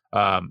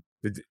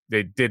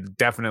 they did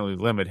definitely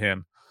limit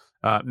him.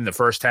 In the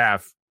first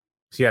half,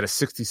 he had a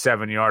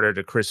 67-yarder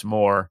to Chris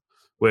Moore,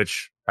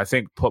 which I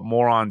think put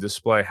more on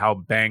display how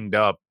banged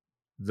up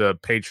the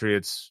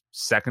Patriots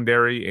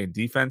secondary and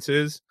defense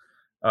is.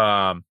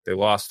 They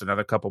lost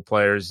another couple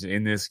players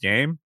in this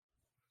game.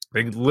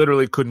 They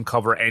literally couldn't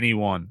cover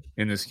anyone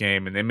in this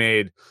game, and they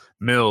made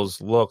Mills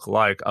look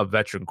like a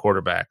veteran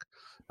quarterback.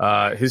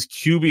 His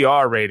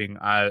QBR rating,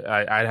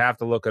 I'd have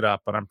to look it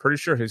up, but I'm pretty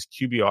sure his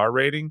QBR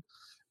rating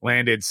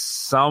landed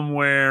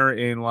somewhere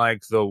in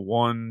like the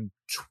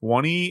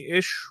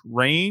 120-ish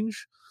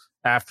range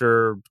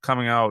after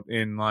coming out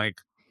in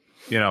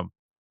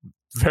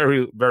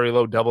very, very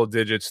low double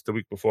digits the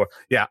week before.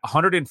 Yeah,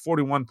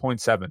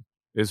 141.7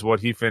 is what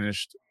he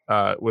finished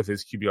with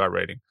his QBR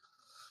rating.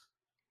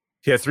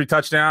 He had 3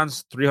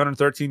 touchdowns,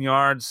 313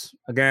 yards.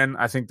 Again,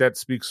 I think that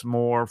speaks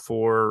more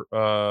for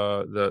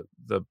the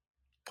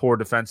poor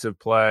defensive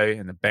play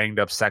and the banged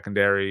up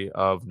secondary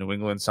of New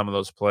England. Some of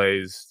those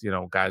plays,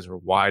 guys were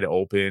wide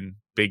open,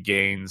 big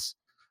gains.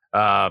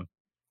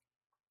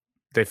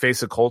 They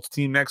face a Colts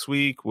team next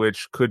week,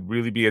 which could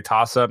really be a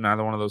toss-up.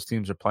 Neither one of those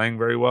teams are playing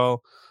very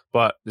well,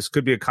 but this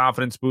could be a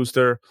confidence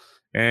booster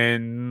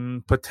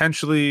and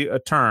potentially a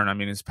turn. I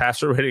mean, his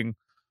passer rating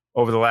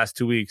over the last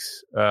 2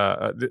 weeks,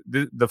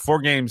 the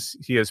 4 games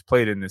he has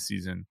played in this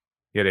season,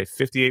 he had a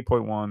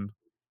 58.1,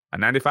 a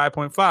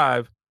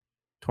 95.5,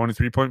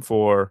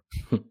 23.4,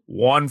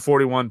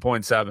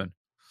 141.7.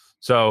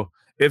 So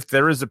if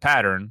there is a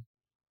pattern,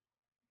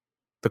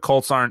 the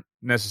Colts aren't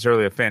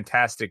necessarily a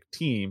fantastic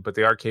team, but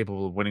they are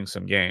capable of winning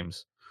some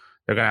games.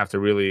 They're going to have to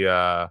really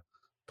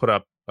put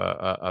up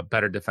a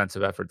better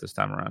defensive effort this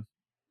time around.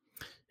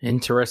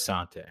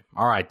 Interessante.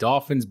 All right,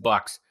 Dolphins,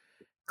 Bucks.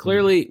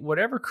 Clearly,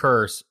 whatever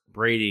curse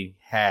Brady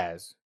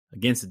has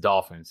against the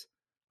Dolphins,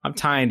 I'm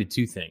tying to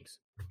 2 things: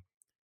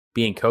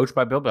 being coached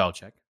by Bill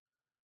Belichick,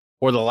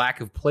 or the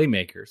lack of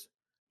playmakers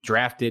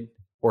drafted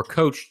or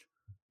coached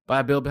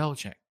by Bill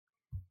Belichick.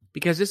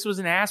 Because this was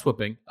an ass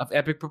whooping of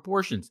epic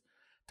proportions.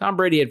 Tom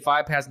Brady had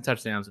 5 passing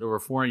touchdowns, over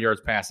 400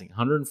 yards passing,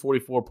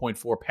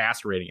 144.4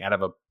 passer rating out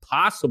of a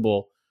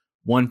possible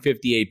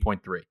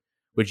 158.3,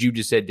 which you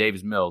just said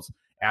Davis Mills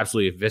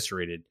absolutely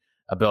eviscerated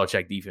a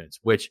Belichick defense,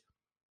 which,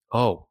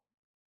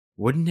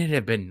 wouldn't it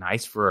have been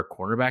nice for a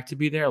cornerback to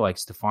be there like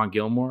Stephon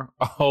Gilmore?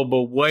 Oh,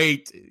 but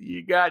wait,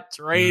 you got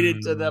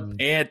traded to the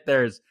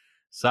Panthers.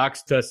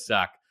 Sucks to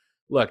suck.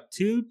 Look,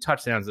 2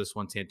 touchdowns this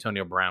one to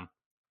Antonio Brown.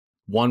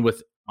 One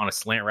on a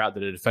slant route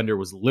that a defender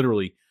was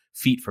literally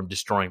feet from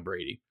destroying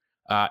Brady.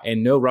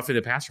 And no roughing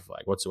the passer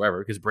flag whatsoever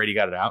because Brady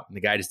got it out and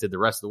the guy just did the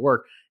rest of the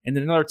work. And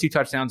then another 2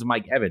 touchdowns to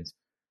Mike Evans.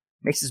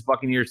 Makes this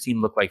Buccaneers team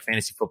look like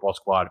fantasy football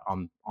squad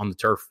on the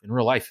turf in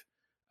real life.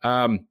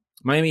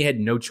 Miami had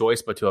no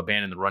choice but to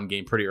abandon the run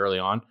game pretty early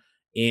on.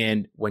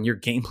 And when your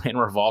game plan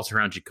revolves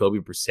around Jacoby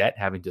Brissett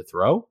having to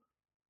throw,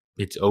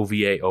 it's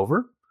OVA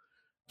over.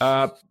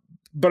 But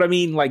I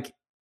mean, like,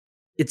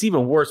 it's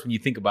even worse when you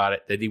think about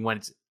it that he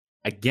went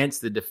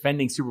against the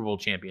defending Super Bowl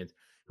champions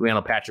who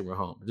handled Patrick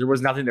Mahomes. There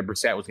was nothing that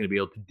Brissett was going to be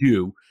able to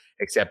do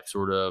except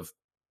sort of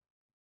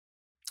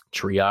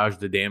triage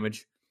the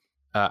damage.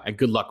 And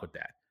good luck with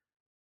that.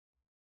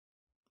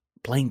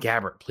 Blaine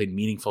Gabbert played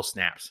meaningful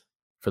snaps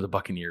for the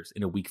Buccaneers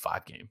in a Week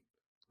 5 game.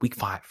 Week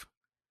 5.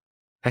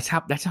 That's how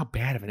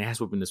bad of an ass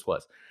whooping this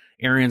was.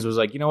 Arians was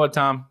like, you know what,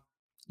 Tom?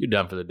 You're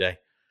done for the day.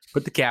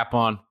 Put the cap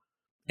on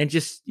and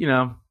just,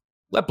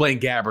 let Blaine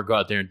Gabbert go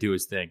out there and do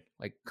his thing.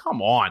 Like,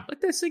 come on. Let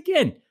this sink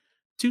in.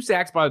 2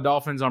 sacks by the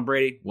Dolphins on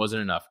Brady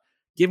wasn't enough.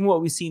 Given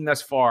what we've seen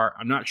thus far,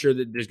 I'm not sure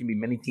that there's going to be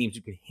many teams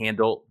who can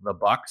handle the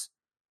Bucs.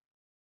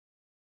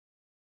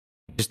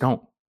 Just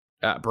don't.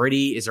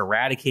 Brady is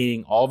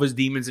eradicating all of his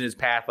demons in his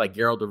path like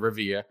Geralt of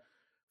Rivia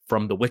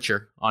from The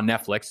Witcher on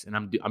Netflix. And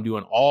I'm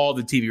doing all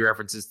the TV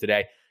references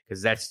today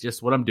because that's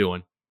just what I'm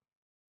doing.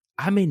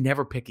 I may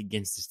never pick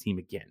against this team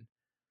again.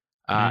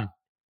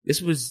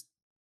 This was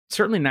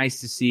certainly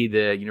nice to see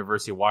the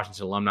University of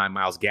Washington alumni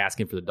Myles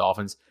Gaskin for the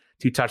Dolphins.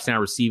 2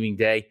 touchdown receiving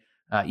day,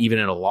 even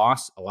in a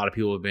loss. A lot of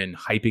people have been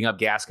hyping up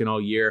Gaskin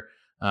all year.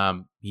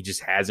 He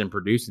just hasn't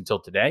produced until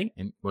today.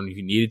 And when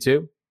he needed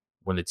to,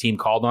 when the team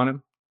called on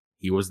him,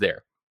 he was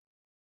there.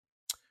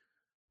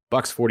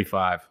 Bucks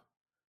 45,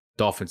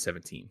 Dolphins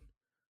 17.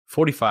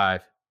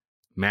 45,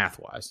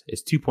 math-wise,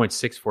 is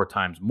 2.64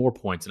 times more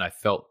points than I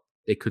felt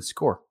they could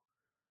score.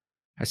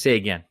 I say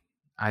again,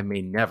 I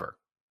may never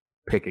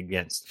pick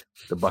against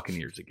the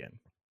Buccaneers again.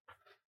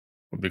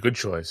 Would be a good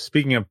choice.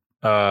 Speaking of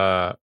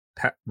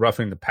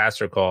roughing the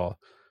passer call,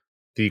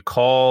 the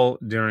call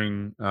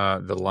during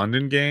the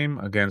London game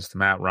against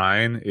Matt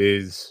Ryan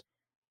is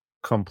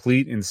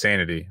complete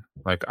insanity.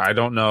 Like, I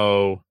don't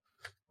know.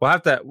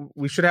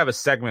 We should have a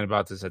segment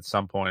about this at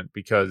some point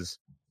because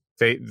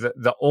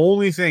the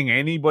only thing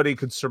anybody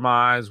could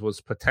surmise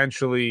was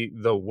potentially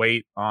the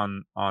weight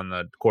on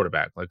the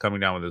quarterback, like coming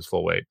down with his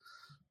full weight.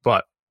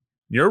 But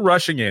you're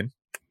rushing in,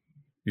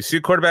 you see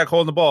a quarterback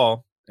holding the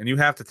ball, and you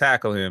have to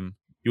tackle him.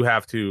 You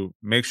have to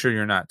make sure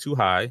you're not too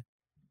high,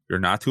 you're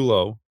not too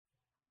low,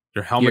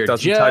 your helmet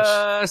doesn't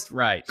touch. Just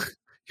right.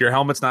 Your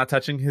helmet's not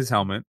touching his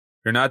helmet.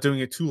 You're not doing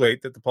it too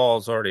late that the ball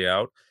is already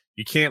out.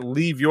 You can't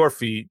leave your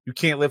feet. You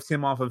can't lift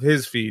him off of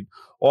his feet.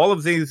 All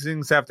of these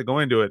things have to go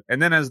into it.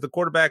 And then as the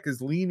quarterback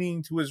is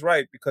leaning to his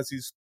right because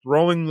he's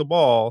throwing the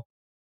ball,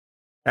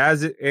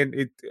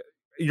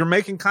 you're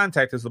making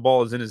contact as the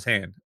ball is in his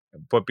hand.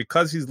 But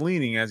because he's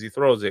leaning as he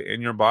throws it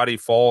and your body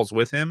falls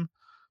with him,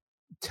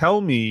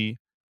 tell me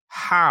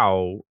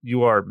how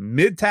you are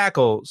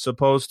mid-tackle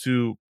supposed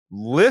to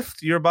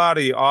lift your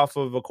body off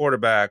of a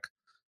quarterback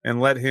and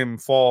let him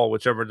fall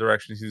whichever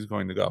direction he's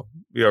going to go.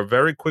 We are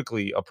very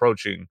quickly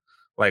approaching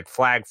like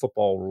flag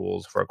football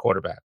rules for a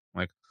quarterback.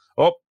 Like,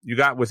 oh, you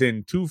got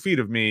within 2 feet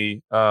of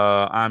me,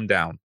 I'm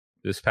down.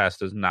 This pass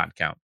does not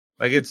count.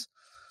 Like, it's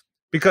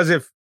because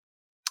if,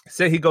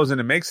 say he goes in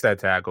and makes that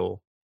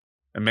tackle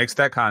and makes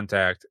that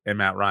contact and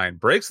Matt Ryan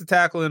breaks the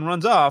tackle and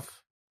runs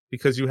off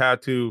because you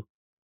had to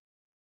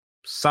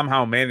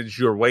somehow manage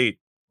your weight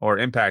or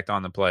impact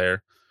on the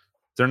player,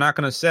 they're not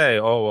going to say,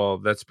 oh, well,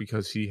 that's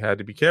because he had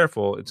to be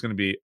careful. It's going to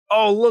be,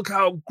 oh, look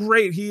how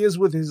great he is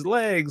with his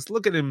legs.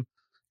 Look at him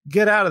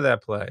get out of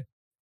that play.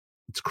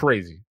 It's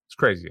crazy. It's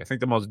crazy. I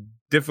think the most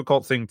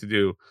difficult thing to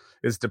do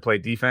is to play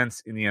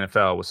defense in the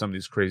NFL with some of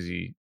these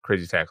crazy,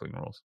 crazy tackling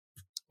rules.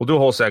 We'll do a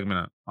whole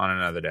segment on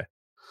another day.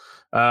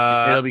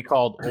 It'll be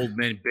called Old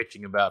Men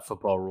Bitching About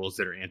Football Rules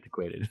That Are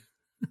Antiquated.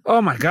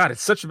 Oh, my God.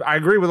 I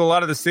agree with a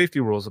lot of the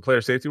safety rules, the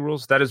player safety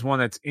rules. That is one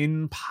that's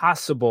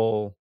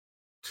impossible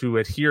to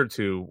adhere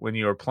to when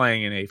you are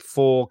playing in a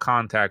full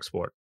contact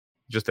sport.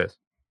 Just is.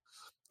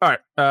 All right.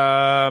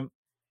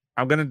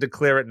 I'm going to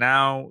declare it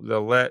now.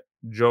 The Let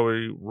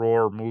Joey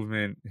Roar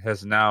movement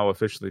has now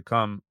officially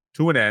come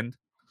to an end.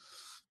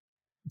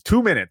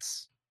 2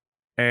 minutes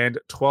and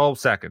 12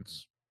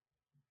 seconds.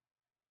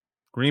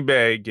 Green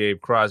Bay gave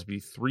Crosby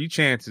 3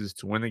 chances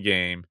to win the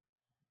game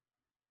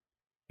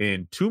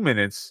in 2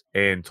 minutes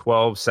and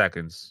 12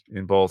 seconds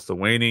in both the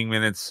waning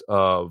minutes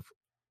of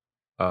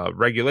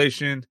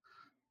regulation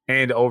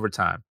and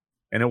overtime.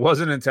 And it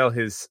wasn't until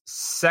his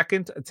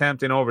second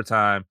attempt in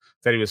overtime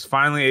that he was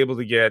finally able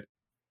to get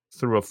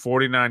through a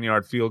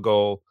 49-yard field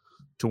goal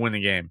to win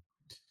the game.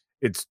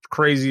 it's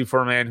crazy for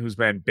a man who's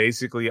been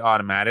basically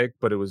automatic,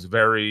 but it was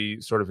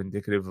very sort of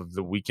indicative of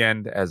the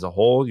weekend as a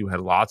whole. You had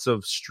lots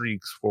of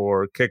streaks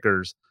for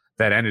kickers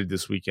that ended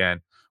this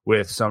weekend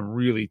with some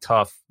really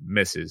tough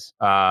misses.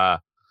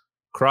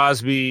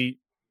 Crosby,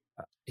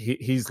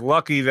 he's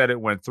lucky that it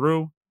went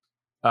through.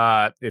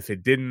 If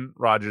it didn't,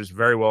 Rodgers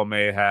very well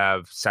may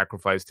have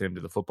sacrificed him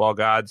to the football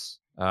gods.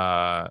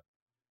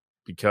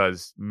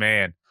 Because,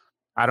 man,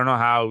 I don't know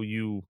how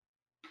you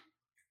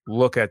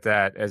look at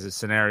that as a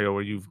scenario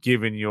where you've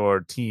given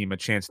your team a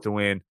chance to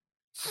win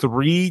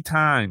three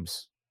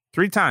times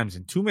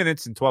in 2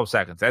 minutes and 12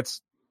 seconds.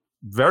 That's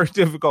very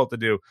difficult to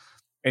do.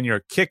 And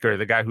your kicker,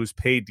 the guy who's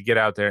paid to get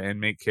out there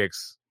and make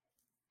kicks,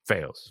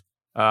 fails.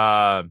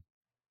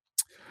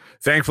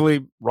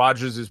 Thankfully,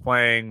 Rodgers is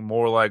playing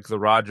more like the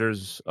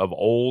Rodgers of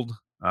old,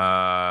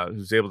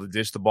 who's able to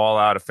dish the ball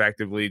out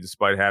effectively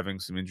despite having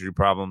some injury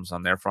problems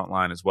on their front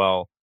line as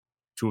well.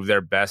 Two of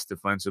their best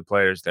defensive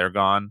players, they're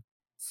gone.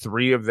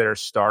 Three of their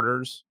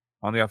starters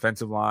on the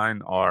offensive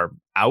line are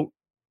out,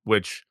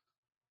 which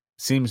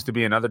seems to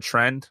be another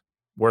trend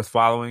worth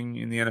following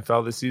in the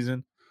NFL this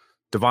season.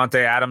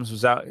 Devontae Adams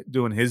was out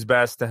doing his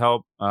best to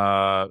help,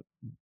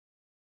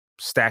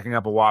 stacking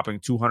up a whopping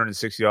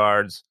 206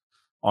 yards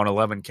on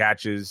 11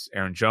 catches.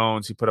 Aaron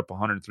Jones, he put up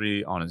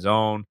 103 on his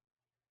own.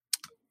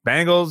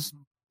 Bengals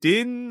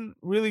didn't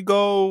really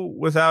go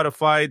without a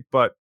fight,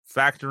 but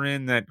factor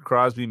in that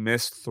Crosby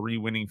missed 3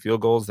 winning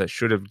field goals that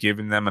should have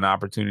given them an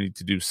opportunity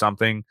to do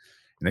something,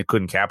 and they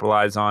couldn't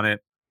capitalize on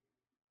it.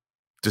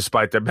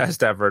 Despite their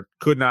best effort,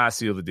 could not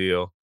seal the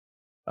deal.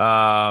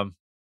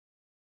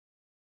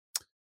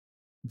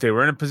 They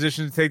were in a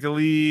position to take the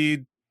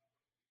lead.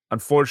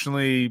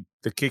 Unfortunately,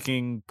 the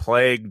kicking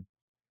plague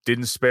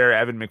didn't spare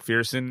Evan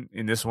McPherson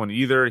in this one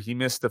either. He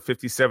missed a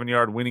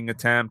 57-yard winning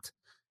attempt.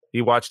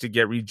 He watched it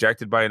get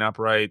rejected by an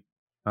upright.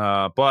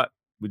 But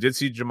we did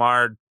see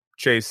Jamar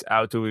Chase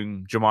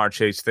outdoing Jamar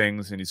Chase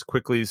things, and he's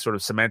quickly sort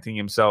of cementing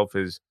himself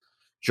as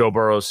Joe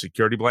Burrow's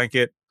security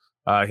blanket.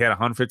 He had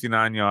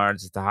 159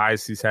 yards. It's the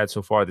highest he's had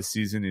so far this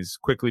season. He's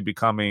quickly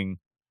becoming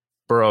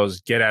Burrow's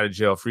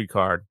get-out-of-jail-free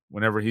card.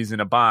 Whenever he's in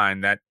a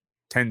bind, that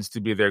tends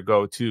to be their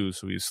go-to.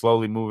 So he's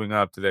slowly moving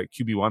up to that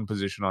QB1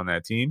 position on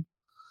that team.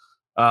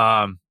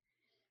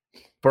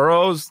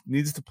 Burrows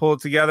needs to pull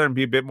it together and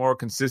be a bit more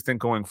consistent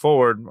going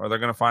forward, or they're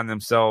going to find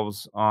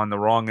themselves on the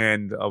wrong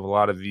end of a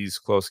lot of these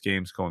close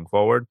games going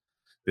forward.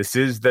 This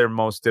is their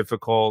most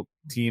difficult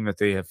team that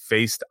they have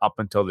faced up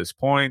until this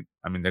point.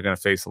 I mean, they're going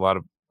to face a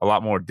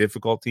lot more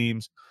difficult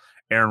teams.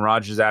 Aaron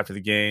Rodgers after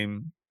the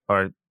game,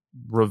 or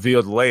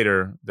revealed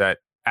later that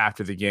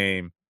after the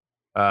game,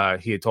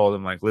 he had told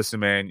him, like, listen,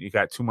 man, you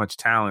got too much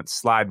talent,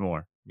 slide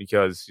more,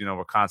 because, you know,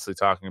 we're constantly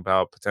talking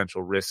about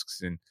potential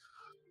risks and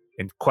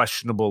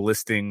questionable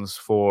listings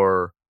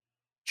for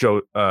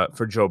Joe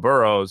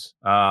Burrows.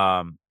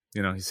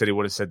 You know, he said he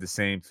would have said the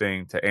same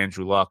thing to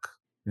Andrew Luck,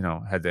 you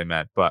know, had they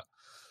met. But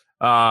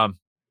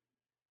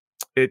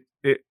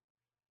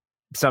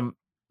some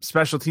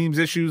special teams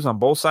issues on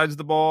both sides of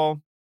the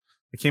ball.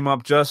 It came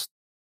up just,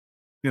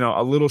 you know,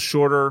 a little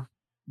shorter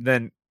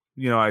than,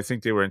 you know, I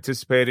think they were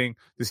anticipating.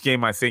 This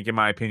game, I think, in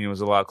my opinion,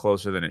 was a lot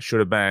closer than it should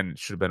have been. It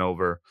should have been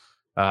over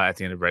at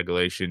the end of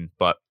regulation.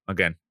 But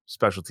again,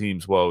 special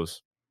teams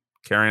woes.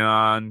 Carrying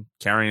on.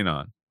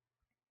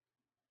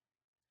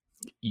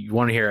 You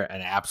want to hear an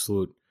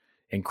absolute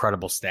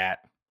incredible stat?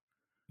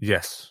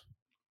 Yes.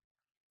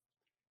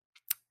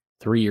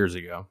 3 years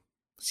ago,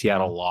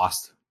 Seattle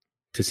lost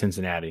to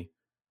Cincinnati.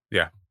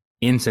 Yeah.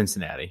 In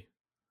Cincinnati.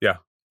 Yeah.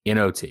 In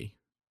OT.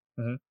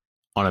 Mm-hmm.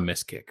 On a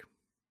missed kick.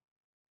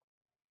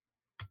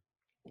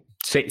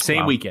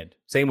 Same weekend.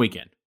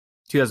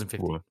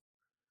 2015.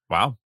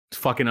 Wow. It's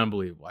fucking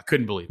unbelievable. I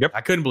couldn't believe it. Yep.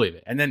 I couldn't believe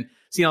it. And then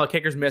seeing all the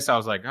kickers miss, I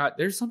was like,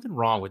 there's something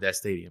wrong with that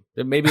stadium.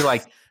 Maybe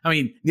like, I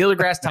mean, Neil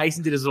deGrasse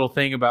Tyson did his little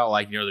thing about,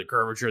 like, you know, the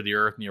curvature of the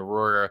earth and the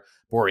aurora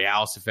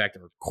borealis effect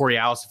or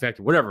Coriolis effect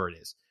or whatever it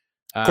is.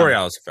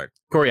 Coriolis effect.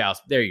 Coriolis.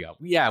 There you go.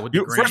 Yeah.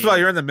 First of all,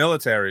 you're in the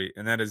military,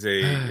 and that is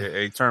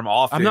a term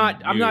often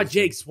I'm not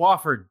Jake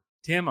Swafford,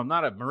 Tim. I'm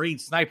not a Marine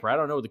sniper. I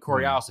don't know what the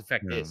Coriolis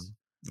effect is.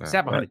 I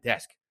sat behind a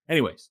desk.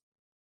 Anyways.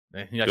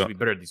 I should be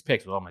better at these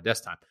picks with all my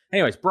desk time.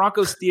 Anyways,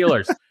 Broncos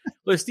Steelers.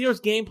 The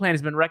Steelers' game plan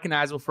has been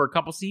recognizable for a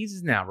couple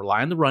seasons now.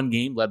 Rely on the run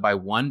game, led by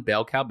one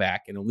bell cow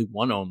back and only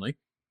one only.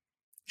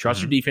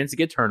 Trust your defense to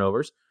get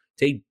turnovers.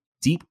 Take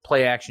deep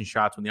play action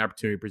shots when the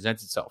opportunity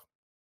presents itself.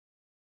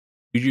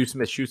 Juju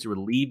Smith-Schuster would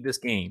leave this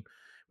game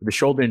with a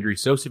shoulder injury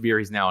so severe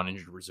he's now on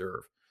injured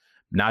reserve.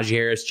 Najee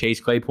Harris, Chase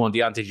Claypool, and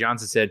Deontay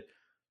Johnson said,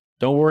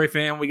 "Don't worry,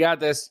 fam, we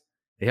got this."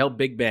 They helped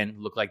Big Ben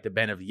look like the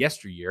Ben of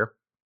yesteryear.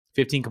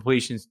 15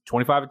 completions,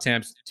 25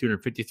 attempts,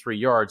 253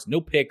 yards,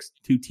 no picks,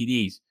 2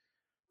 TDs.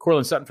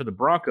 Courtland Sutton for the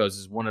Broncos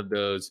is one of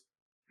those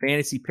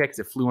fantasy picks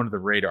that flew under the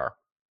radar.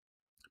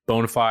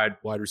 Bonafide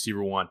wide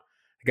receiver 1.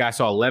 The guy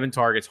saw 11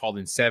 targets, hauled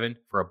in 7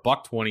 for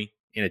 $120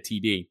 and a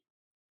TD.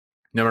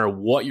 No matter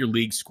what your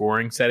league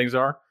scoring settings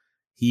are,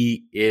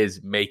 he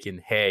is making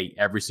hay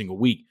every single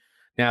week.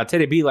 Now,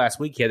 Teddy B last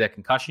week, he had that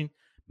concussion,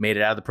 made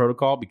it out of the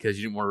protocol because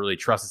you didn't want to really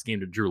trust this game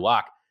to Drew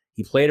Lock.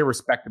 He played a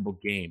respectable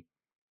game.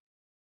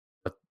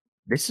 But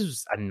this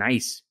is a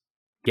nice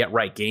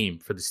get-right game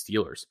for the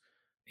Steelers.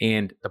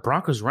 And the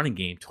Broncos running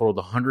game totaled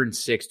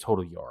 106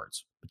 total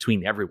yards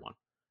between everyone.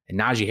 And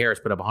Najee Harris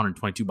put up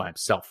 122 by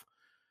himself.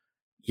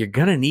 You're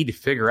going to need to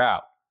figure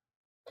out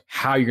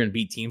how you're going to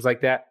beat teams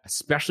like that,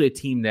 especially a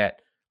team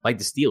that, like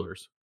the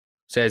Steelers,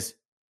 says,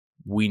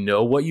 we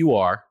know what you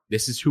are.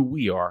 This is who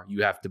we are.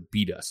 You have to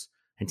beat us.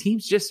 And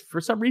teams just,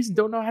 for some reason,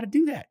 don't know how to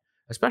do that,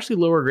 especially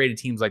lower-graded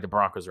teams like the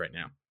Broncos right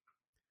now.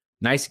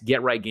 Nice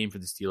get-right game for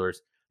the Steelers.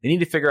 They need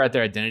to figure out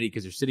their identity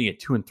because they're sitting at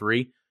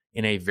 2-3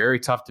 in a very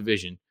tough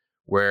division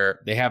where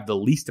they have the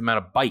least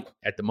amount of bite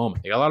at the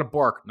moment. They got a lot of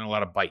bark, not a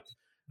lot of bite.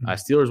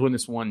 Steelers win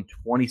this one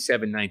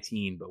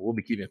 27-19, but we'll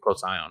be keeping a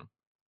close eye on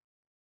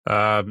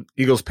them.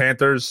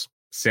 Eagles-Panthers,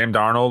 Sam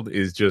Darnold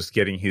is just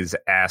getting his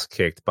ass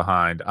kicked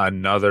behind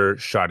another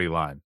shoddy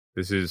line.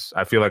 This is,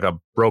 I feel like, a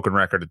broken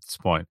record at this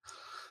point.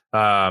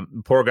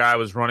 Poor guy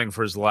was running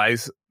for his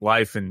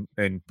life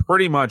and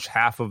pretty much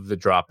half of the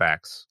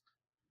dropbacks.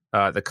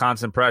 The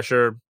constant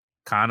pressure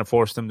kind of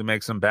forced him to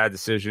make some bad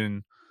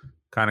decision.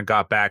 Kind of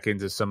got back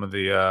into some of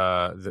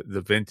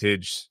the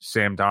vintage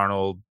Sam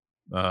Darnold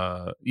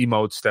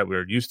emotes that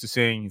we're used to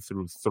seeing. He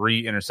threw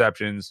 3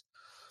 interceptions.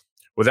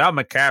 Without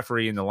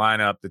McCaffrey in the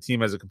lineup, the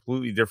team has a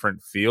completely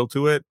different feel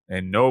to it,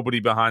 and nobody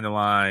behind the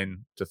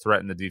line to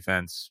threaten the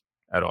defense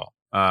at all,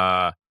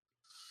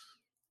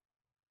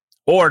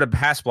 or to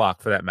pass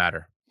block for that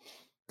matter.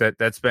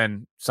 That's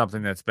been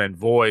something that's been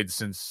void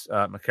since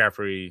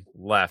McCaffrey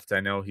left. I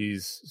know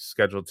he's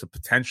scheduled to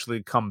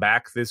potentially come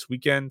back this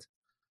weekend.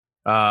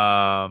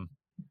 I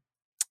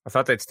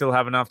thought they'd still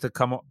have enough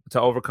to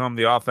overcome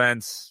the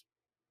offense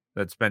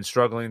that's been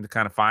struggling to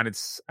kind of find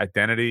its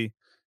identity.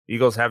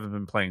 Eagles haven't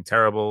been playing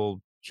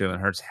terrible. Jalen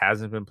Hurts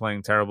hasn't been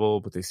playing terrible,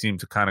 but they seem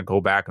to kind of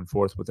go back and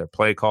forth with their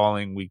play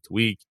calling week to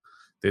week.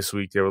 This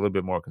week they were a little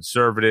bit more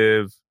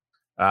conservative.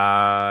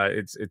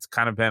 It's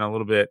kind of been a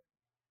little bit,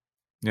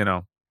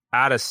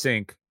 out of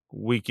sync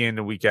week in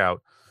and week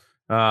out.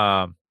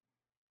 An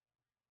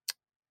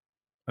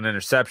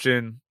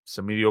interception,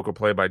 some mediocre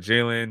play by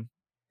Jalen,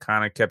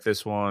 kind of kept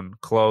this one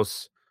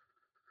close,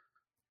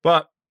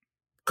 but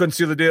couldn't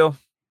seal the deal.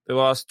 They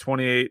lost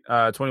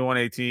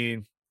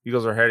 21-18.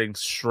 Eagles are heading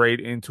straight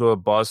into a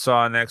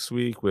buzzsaw next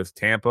week with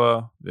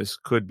Tampa. This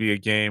could be a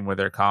game where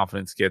their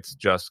confidence gets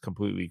just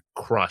completely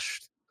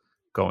crushed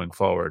going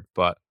forward.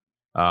 But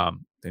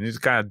they need to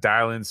kind of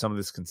dial in some of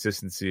this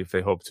consistency if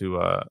they hope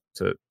to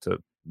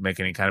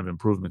make any kind of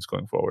improvements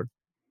going forward.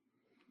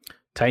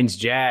 Titans,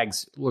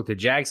 Jags. Look, the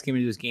Jags came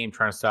into this game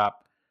trying to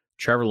stop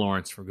Trevor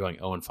Lawrence from going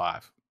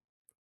 0-5.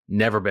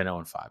 Never been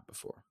 0-5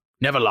 before.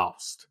 Never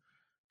lost.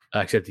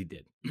 Except he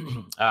did.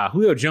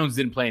 Julio Jones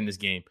didn't play in this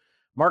game.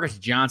 Marcus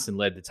Johnson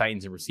led the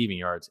Titans in receiving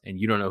yards, and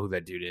you don't know who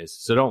that dude is.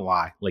 So don't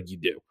lie like you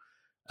do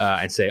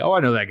and say, I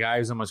know that guy. He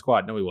was on my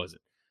squad. No, he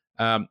wasn't.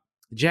 The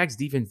Jags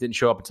defense didn't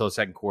show up until the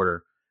second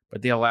quarter,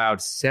 but they allowed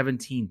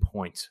 17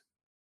 points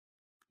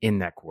in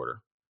that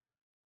quarter.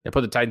 They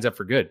put the Titans up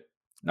for good.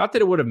 Not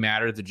that it would have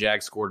mattered if the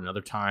Jags scored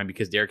another time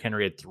because Derrick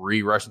Henry had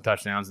 3 rushing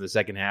touchdowns in the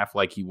second half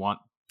like he want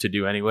to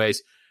do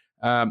anyways.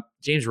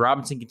 James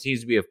Robinson continues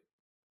to be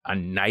a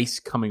nice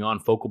coming on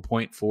focal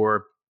point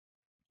for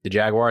the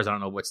Jaguars. I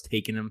don't know what's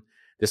taking them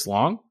this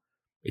long.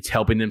 It's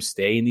helping them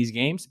stay in these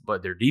games,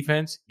 but their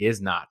defense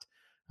is not.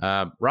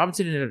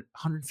 Robinson had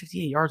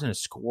 158 yards and a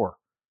score.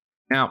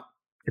 Now,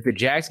 if the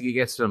Jags could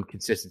get some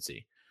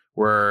consistency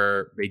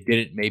where they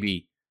didn't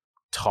maybe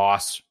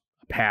toss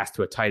a pass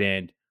to a tight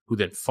end who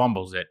then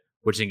fumbles it,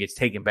 which then gets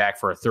taken back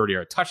for a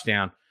 30-yard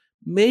touchdown,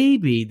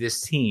 maybe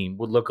this team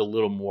would look a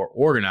little more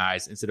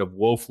organized instead of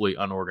woefully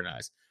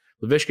unorganized.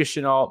 Laviska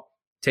Shenault,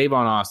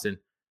 Tavon Austin,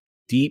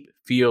 deep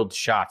field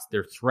shots.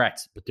 They're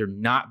threats, but they're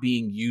not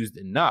being used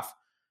enough.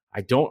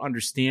 I don't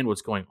understand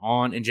what's going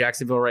on in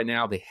Jacksonville right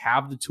now. They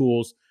have the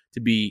tools to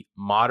be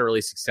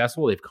moderately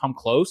successful. They've come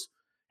close,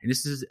 and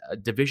this is a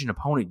division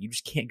opponent. You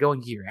just can't go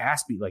and get your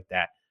ass beat like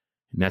that.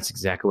 And that's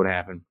exactly what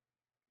happened.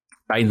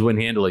 Titans win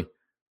handily,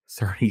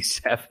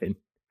 37-19.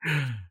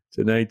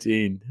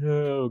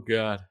 Oh,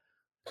 God.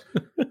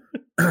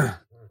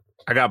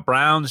 I got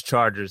Browns,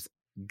 Chargers.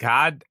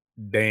 God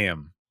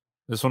damn.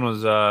 This one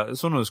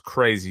was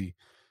crazy.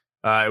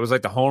 It was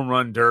like the home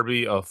run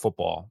derby of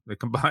football. They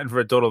combined for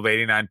a total of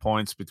 89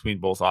 points between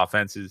both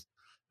offenses.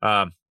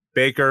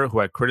 Baker, who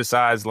I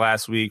criticized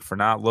last week for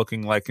not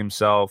looking like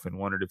himself and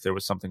wondered if there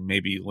was something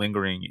maybe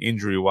lingering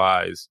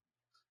injury-wise.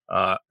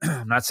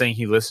 I'm not saying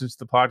he listens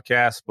to the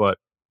podcast, but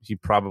he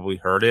probably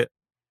heard it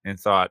and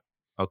thought,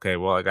 okay,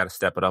 well, I got to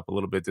step it up a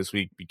little bit this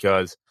week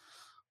because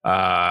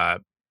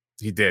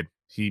he did.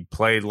 He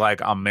played like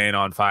a man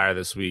on fire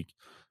this week.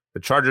 The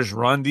Chargers'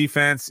 run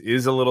defense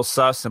is a little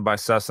sus, and by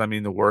sus, I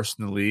mean the worst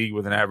in the league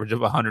with an average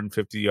of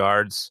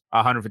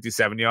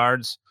 157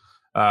 yards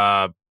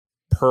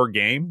per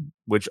game,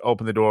 which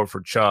opened the door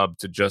for Chubb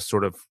to just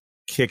sort of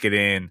kick it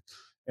in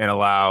and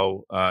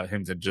allow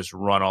him to just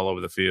run all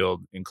over the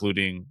field,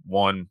 including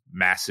one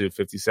massive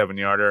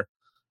 57-yarder.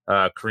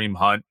 Kareem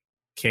Hunt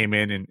came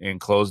in and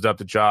closed up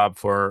the job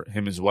for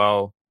him as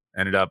well.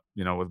 ended up,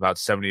 with about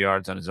 70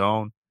 yards on his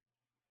own.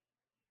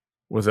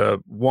 With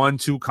a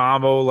 1-2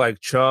 combo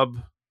like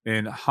Chubb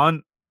and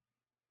Hunt,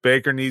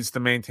 Baker needs to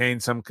maintain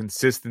some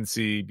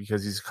consistency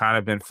because he's kind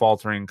of been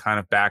faltering kind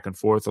of back and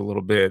forth a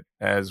little bit,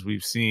 as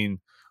we've seen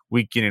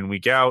week in and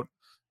week out.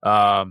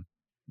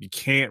 You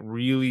can't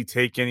really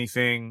take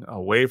anything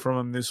away from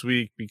him this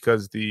week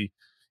because it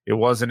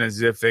wasn't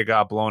as if they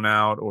got blown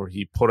out or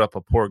he put up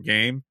a poor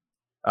game.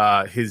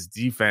 His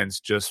defense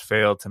just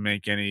failed to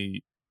make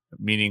any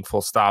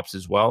meaningful stops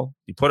as well.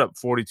 He put up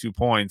 42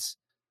 points,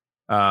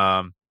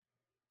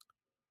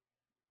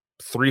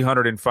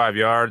 305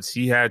 yards.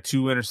 He had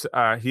two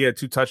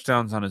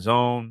touchdowns on his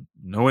own,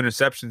 no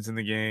interceptions in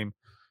the game,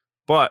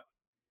 but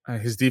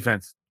his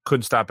defense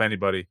couldn't stop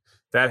anybody.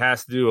 That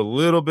has to do a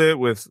little bit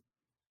with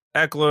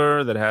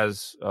Eckler. That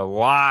has a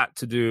lot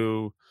to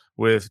do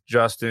with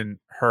Justin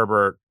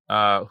Herbert,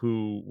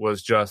 who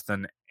was just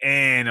an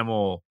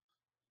animal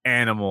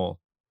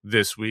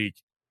this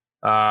week.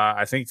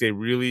 I think they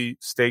really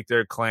staked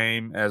their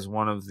claim as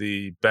one of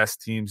the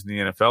best teams in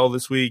the NFL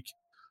this week.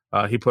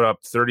 He put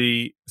up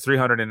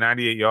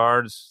 398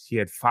 yards. He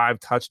had 5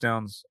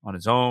 touchdowns on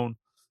his own,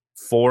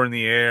 4 in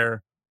the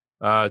air,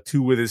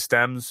 2 with his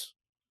stems.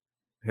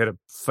 He had a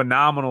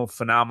phenomenal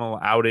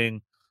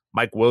outing.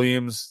 Mike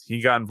Williams,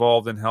 he got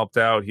involved and helped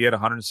out. He had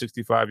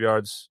 165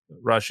 yards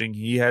rushing.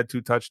 He had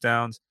 2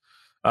 touchdowns.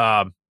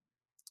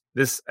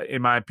 This,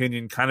 in my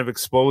opinion, kind of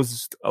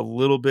exposed a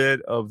little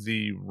bit of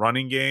the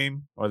running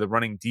game, or the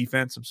running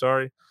defense,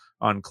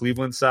 on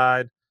Cleveland's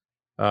side.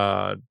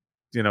 They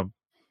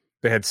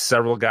had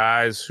several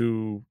guys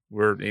who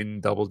were in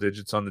double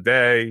digits on the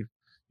day.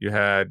 You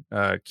had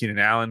Keenan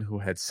Allen, who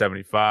had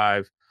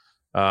 75.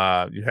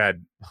 You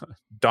had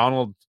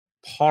Donald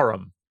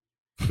Parham,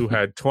 who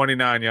had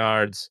 29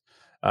 yards.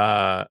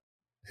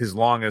 His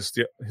longest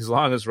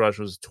rush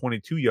was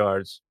 22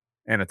 yards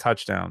and a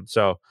touchdown.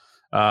 So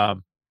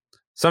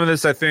some of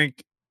this, I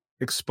think,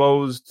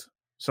 exposed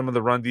some of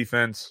the run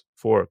defense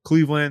for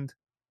Cleveland.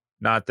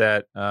 Not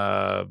that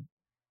the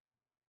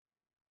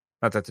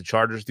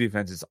Chargers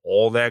defense is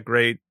all that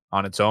great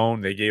on its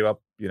own. They gave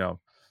up,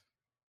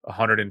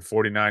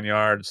 149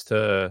 yards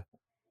to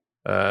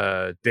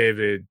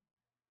David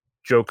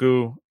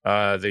Njoku.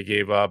 They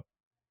gave up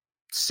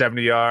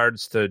 70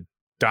 yards to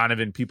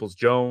Donovan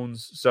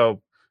Peoples-Jones.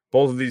 So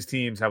both of these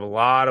teams have a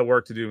lot of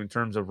work to do in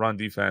terms of run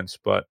defense,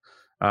 but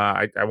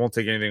I won't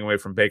take anything away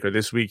from Baker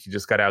this week. He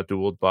just got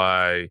outdueled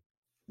by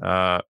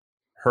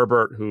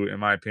Herbert, who, in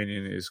my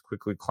opinion, is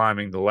quickly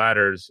climbing the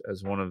ladders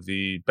as one of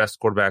the best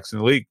quarterbacks in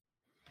the league.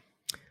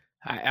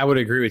 I would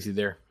agree with you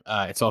there.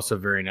 It's also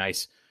very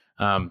nice.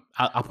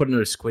 I'll put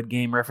another Squid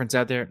Game reference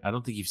out there. I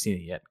don't think you've seen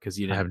it yet because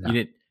you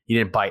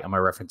didn't bite on my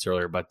reference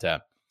earlier. But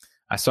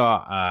I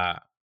saw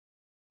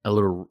a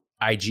little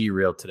IG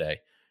reel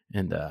today,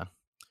 and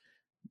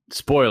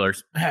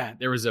spoilers.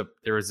 There was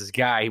this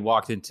guy. He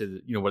walked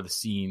into one of the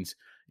scenes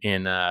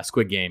in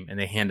Squid Game, and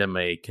they hand him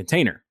a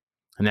container,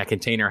 and that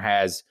container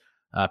has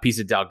a piece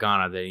of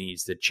Dalgona that he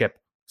needs to chip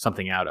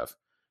something out of.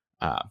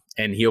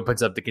 And he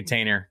opens up the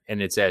container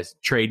and it says,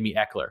 "Trade me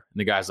Eckler." And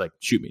the guy's like,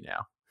 "Shoot me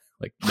now."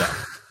 Like, no,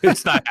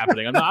 it's not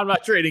happening. I'm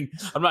not trading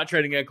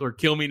Eckler.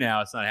 Kill me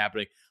now. It's not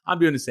happening. I'm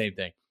doing the same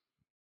thing.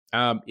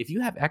 If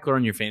you have Eckler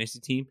on your fantasy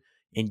team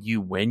and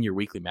you win your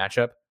weekly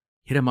matchup,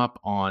 hit him up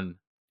on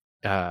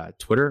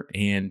Twitter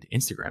and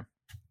Instagram.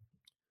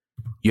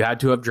 You had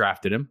to have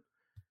drafted him.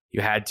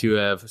 You had to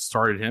have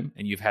started him,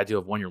 and you've had to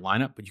have won your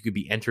lineup, but you could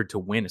be entered to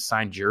win a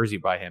signed jersey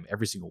by him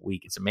every single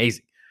week. It's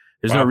amazing.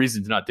 There's no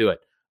reason to not do it.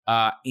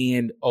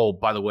 And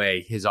by the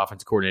way, his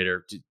offensive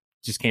coordinator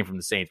just came from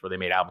the Saints, where they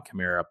made Alvin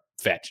Kamara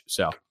fetch.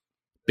 So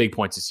big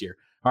points this year.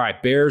 All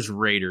right, Bears,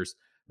 Raiders.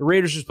 The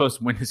Raiders are supposed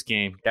to win this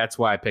game. That's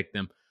why I picked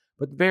them.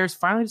 But the Bears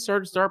finally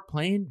started to start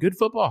playing good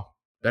football.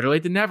 Better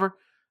late than never.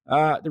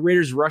 The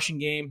Raiders' rushing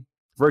game,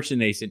 virtually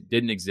nascent,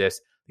 didn't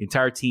exist. The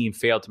entire team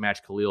failed to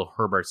match Khalil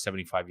Herbert's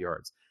 75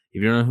 yards.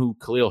 If you don't know who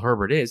Khalil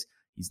Herbert is,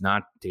 he's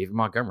not David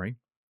Montgomery.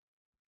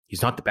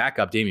 He's not the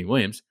backup Damian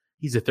Williams.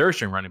 He's a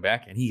third-string running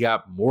back, and he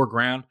got more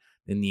ground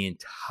than the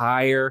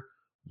entire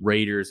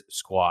Raiders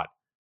squad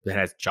that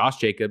has Josh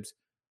Jacobs,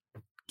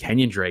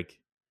 Kenyon Drake,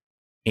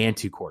 and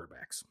 2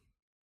 quarterbacks.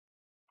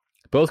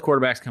 Both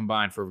quarterbacks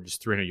combined for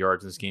just 300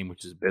 yards in this game,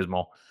 which is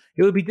abysmal.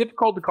 It would be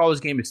difficult to call this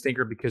game a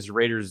stinker because the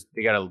Raiders,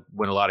 they got to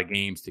win a lot of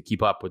games to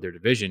keep up with their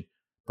division.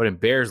 But in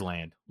Bears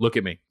land, look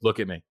at me.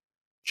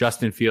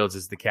 Justin Fields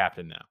is the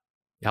captain now.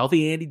 The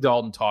healthy Andy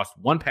Dalton tossed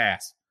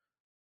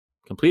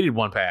completed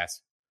one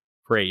pass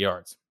for 8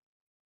 yards.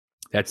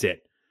 That's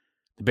it.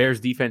 The Bears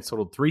defense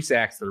totaled 3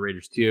 sacks to the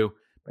Raiders 2,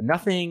 but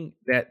nothing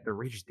that the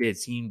Raiders did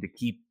seemed to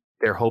keep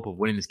their hope of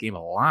winning this game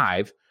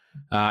alive.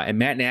 And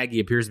Matt Nagy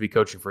appears to be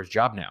coaching for his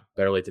job now.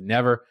 Better late than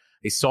never.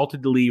 They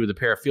salted the lead with a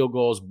pair of field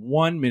goals,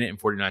 1 minute and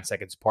 49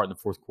 seconds apart in the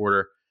fourth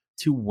quarter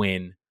to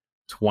win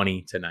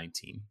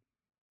 20-19.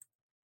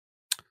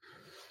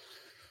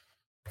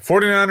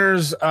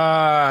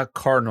 49ers,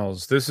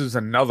 Cardinals. This is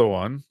another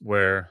one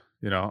where,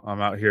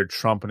 I'm out here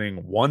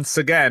trumpeting once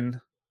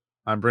again.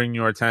 I'm bringing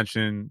your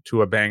attention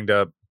to a banged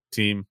up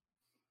team.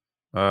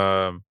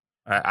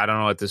 I don't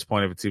know at this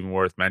point if it's even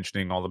worth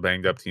mentioning all the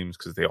banged up teams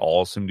because they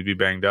all seem to be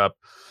banged up.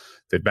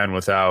 They've been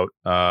without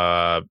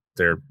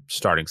their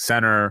starting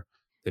center.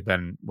 They've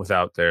been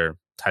without their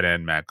tight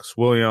end Max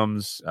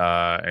Williams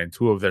and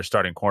two of their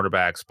starting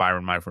cornerbacks,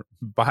 Byron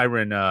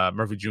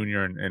Murphy Jr.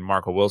 and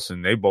Marco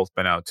Wilson. They've both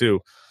been out too.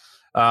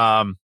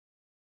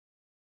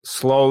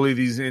 Slowly,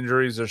 these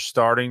injuries are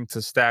starting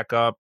to stack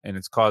up, and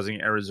it's causing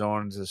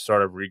Arizona to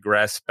sort of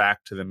regress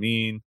back to the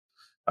mean.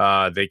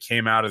 They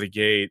came out of the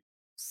gate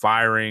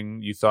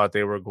firing. You thought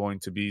they were going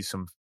to be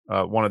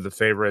one of the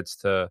favorites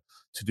to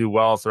do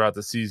well throughout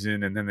the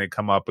season, and then they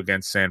come up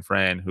against San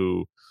Fran,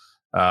 who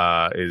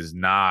is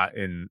not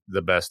in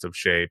the best of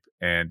shape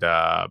and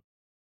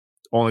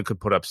only could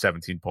put up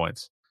 17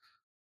 points.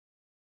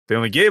 They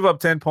only gave up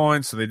 10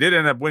 points, so they did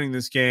end up winning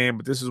this game,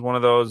 but this is one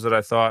of those that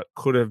I thought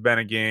could have been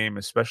a game,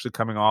 especially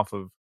coming off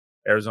of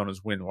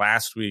Arizona's win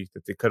last week,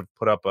 that they could have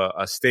put up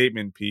a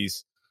statement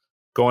piece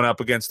going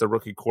up against the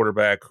rookie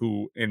quarterback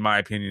who, in my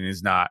opinion,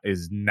 is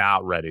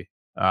not ready.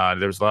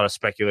 There's a lot of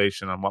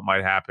speculation on what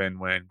might happen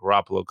when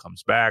Garoppolo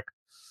comes back.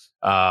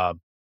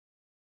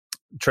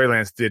 Trey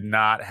Lance did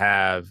not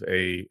have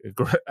a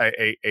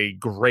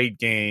great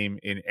game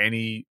in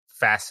any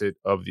facet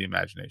of the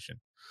imagination.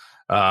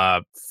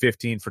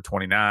 15 for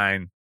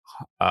 29,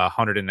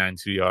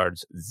 192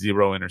 yards,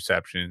 0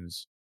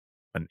 interceptions,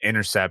 an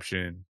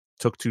interception,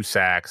 took 2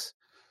 sacks.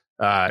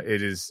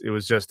 It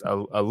was just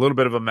a little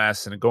bit of a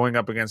mess, and going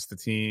up against the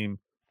team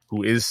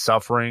who is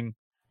suffering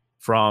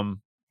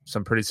from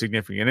some pretty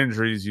significant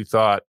injuries, you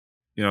thought,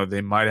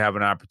 they might have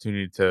an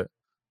opportunity to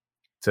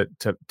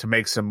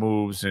make some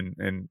moves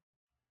and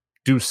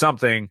do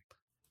something.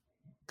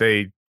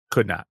 They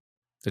could not.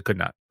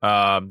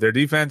 Their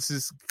defense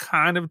is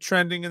kind of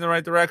trending in the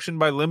right direction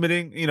by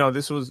limiting.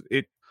 This was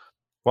it.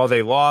 While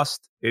they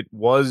lost, it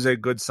was a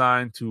good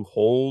sign to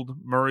hold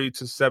Murray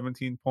to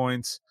 17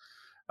 points.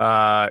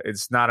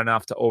 It's not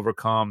enough to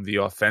overcome the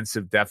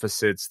offensive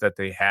deficits that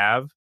they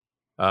have.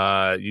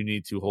 You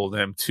need to hold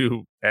him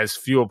to as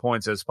few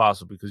points as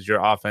possible because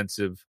your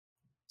offensive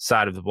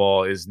side of the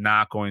ball is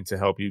not going to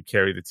help you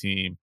carry the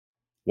team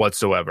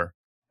whatsoever.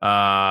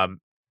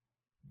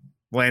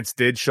 Lance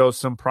did show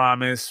some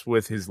promise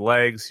with his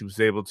legs. He was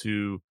able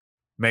to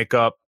make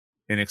up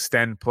and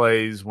extend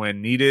plays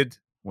when needed,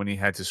 when he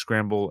had to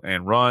scramble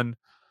and run.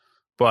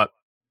 But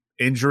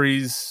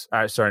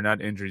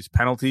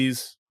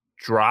penalties,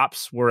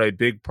 drops were a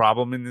big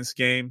problem in this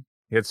game.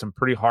 He had some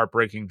pretty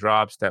heartbreaking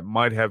drops that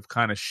might have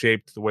kind of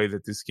shaped the way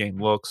that this game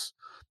looks.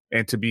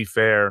 And to be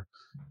fair,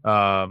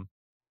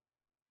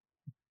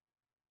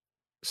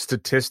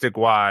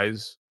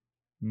 statistic-wise,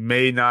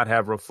 may not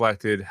have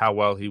reflected how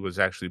well he was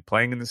actually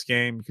playing in this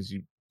game because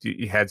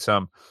he had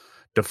some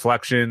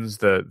deflections.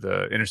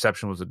 The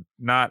interception was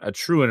not a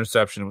true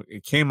interception.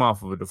 It came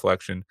off of a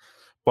deflection,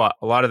 but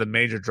a lot of the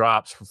major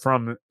drops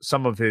from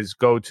some of his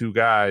go-to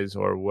guys,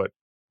 or what,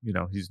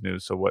 he's new,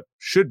 so what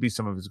should be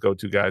some of his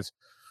go-to guys,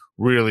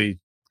 really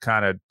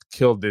kind of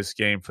killed this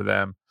game for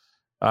them.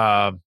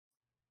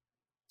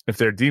 If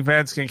their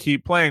defense can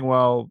keep playing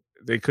well,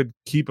 they could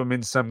keep them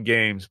in some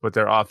games, but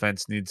their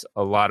offense needs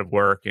a lot of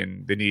work,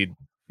 and they need,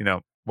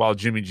 while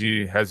Jimmy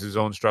G has his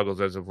own struggles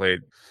as of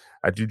late,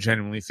 I do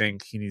genuinely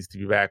think he needs to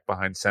be back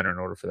behind center in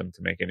order for them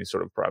to make any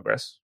sort of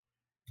progress.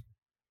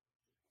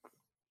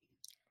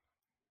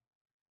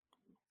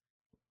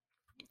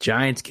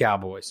 Giants,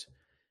 Cowboys.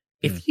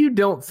 If you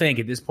don't think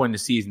at this point in the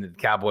season that the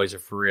Cowboys are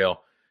for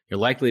real, you're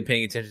likely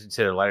paying attention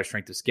to their lighter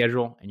strength of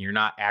schedule, and you're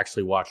not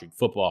actually watching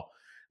football.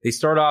 They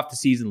start off the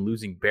season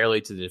losing barely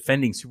to the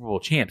defending Super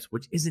Bowl champs,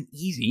 which isn't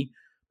easy,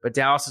 but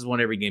Dallas has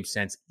won every game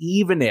since,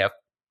 even if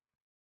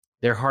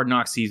their Hard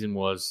Knocks season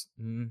was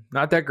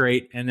not that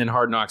great, and then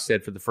Hard Knocks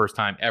said for the first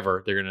time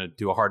ever they're going to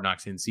do a Hard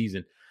Knocks in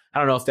season. I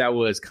don't know if that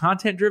was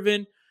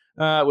content-driven,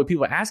 with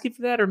people asking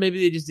for that, or maybe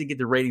they just didn't get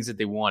the ratings that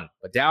they wanted.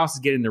 But Dallas is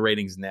getting the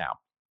ratings now.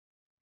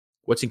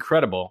 What's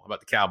incredible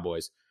about the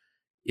Cowboys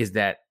is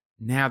that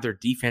now their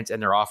defense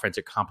and their offense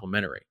are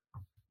complementary.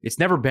 It's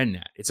never been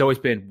that. It's always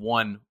been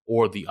one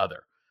or the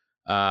other.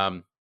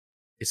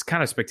 It's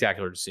kind of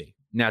spectacular to see.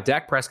 Now,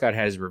 Dak Prescott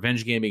had his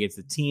revenge game against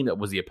the team that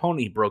was the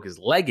opponent he broke his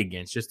leg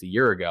against just a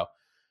year ago.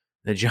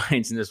 The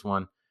Giants in this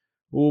one,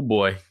 oh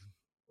boy,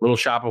 little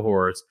shop of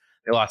horrors.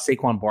 They lost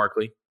Saquon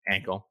Barkley,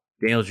 ankle,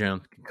 Daniel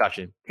Jones,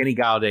 concussion, Kenny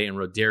Golladay, and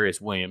Rodarius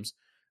Williams,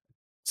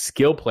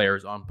 skill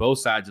players on both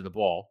sides of the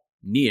ball,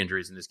 knee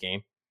injuries in this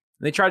game.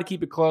 And they tried to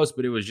keep it close,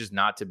 but it was just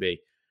not to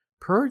be.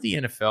 Per the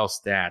NFL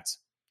stats,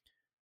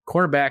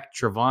 cornerback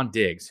Trevon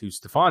Diggs, who's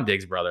Stephon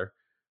Diggs' brother,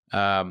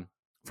 for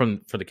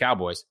the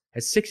Cowboys,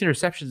 has 6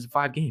 interceptions in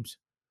 5 games.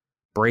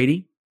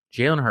 Brady,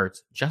 Jalen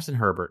Hurts, Justin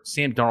Herbert,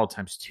 Sam Darnold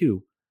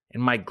 ×2,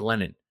 and Mike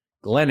Glennon.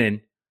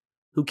 Glennon,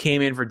 who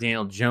came in for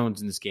Daniel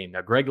Jones in this game.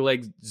 Now, Greg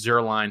Legg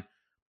Zuerlein,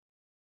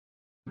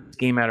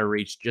 game out of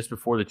reach just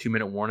before the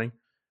 2-minute warning.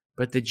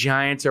 But the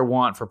Giants are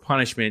want for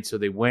punishment, so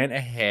they went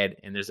ahead,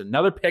 and there's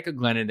another pick of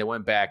Glennon that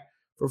went back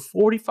for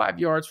 45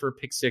 yards for a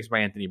pick 6 by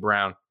Anthony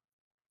Brown.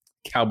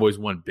 Cowboys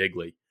won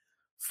bigly,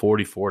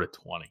 44-20.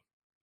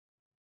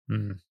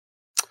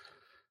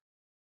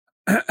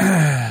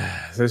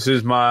 This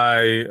is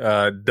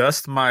my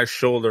dust my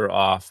shoulder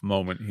off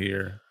moment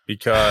here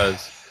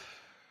because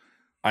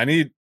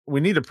we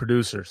need a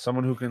producer,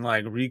 someone who can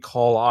like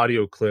recall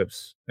audio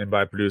clips. And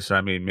by producer,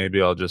 I mean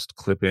maybe I'll just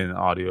clip in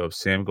audio of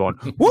Sam going,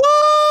 "What?"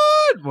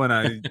 when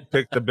I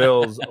pick the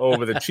Bills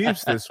over the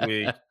Chiefs this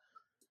week.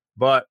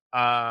 But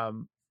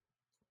I'm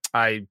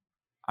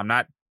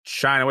not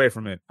shying away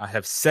from it. I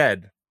have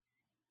said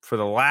for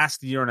the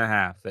last year and a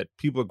half that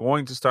people are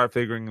going to start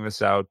figuring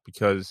this out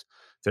because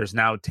there's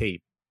now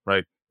tape,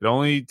 right? It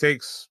only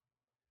takes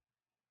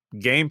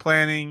game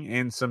planning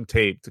and some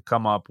tape to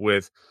come up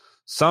with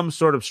some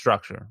sort of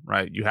structure,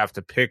 right? You have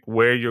to pick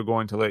where you're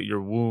going to let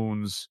your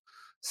wounds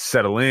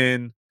settle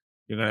in.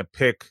 You're going to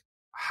pick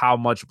how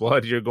much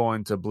blood you're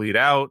going to bleed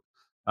out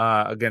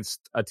against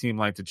a team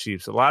like the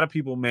Chiefs. A lot of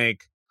people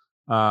make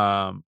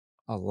a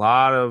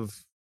lot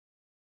of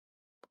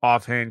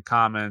offhand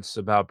comments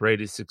about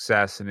Brady's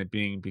success and it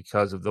being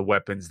because of the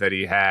weapons that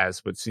he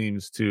has, but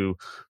seems to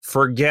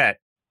forget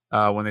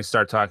when they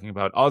start talking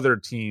about other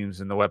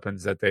teams and the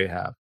weapons that they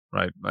have,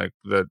 right? Like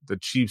the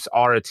Chiefs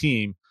are a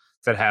team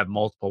that have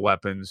multiple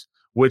weapons,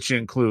 which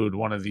include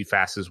one of the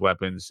fastest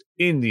weapons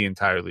in the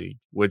entire league,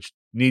 which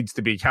needs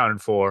to be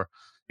accounted for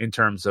in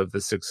terms of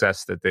the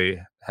success that they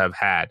have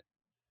had.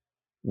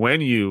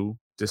 When you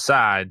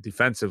decide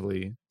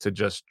defensively to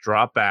just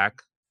drop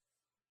back,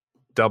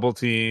 double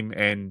team,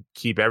 and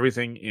keep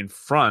everything in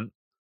front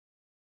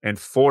and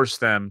force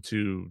them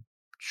to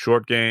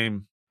short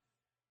game,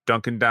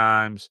 Dunkin'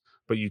 dimes,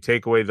 but you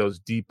take away those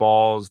deep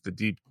balls, the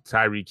deep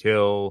Tyreek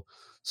Hill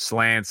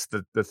slants,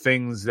 the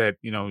things that,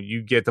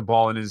 you get the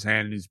ball in his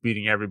hand and he's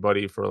beating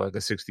everybody for like a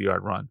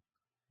 60-yard run.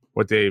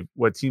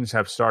 What teams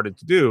have started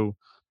to do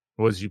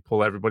was you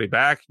pull everybody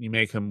back, you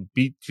make him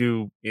beat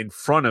you in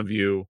front of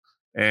you,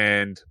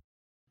 and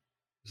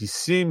he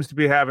seems to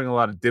be having a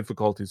lot of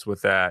difficulties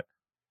with that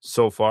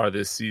so far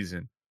this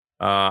season.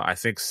 I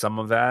think some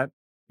of that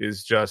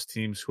is just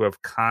teams who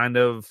have kind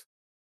of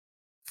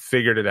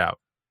figured it out,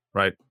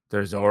 right?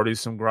 There's already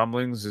some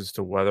grumblings as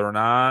to whether or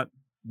not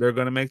they're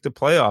going to make the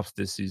playoffs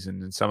this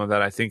season. And some of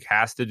that I think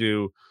has to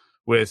do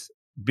with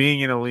being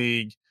in a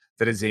league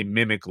that is a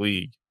mimic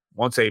league.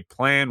 Once a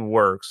plan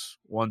works,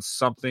 once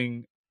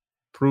something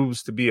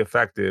proves to be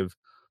effective,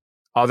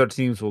 other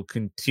teams will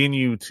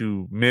continue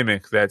to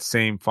mimic that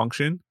same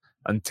function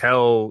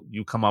until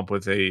you come up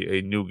with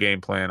a new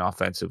game plan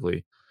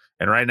offensively.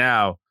 And right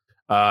now,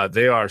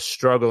 they are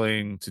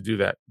struggling to do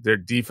that. Their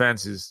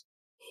defense is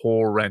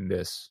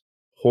horrendous.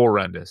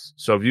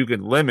 So if you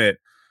can limit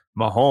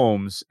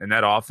Mahomes and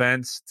that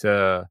offense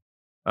to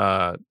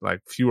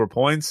like fewer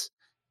points,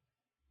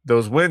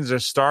 those wins are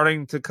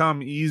starting to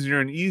come easier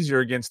and easier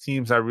against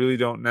teams I really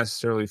don't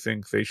necessarily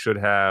think they should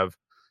have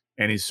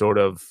any sort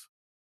of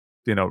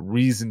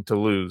reason to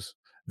lose.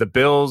 The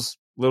Bills,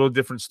 little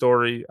different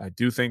story. I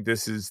do think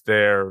this is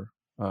their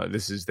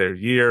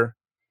year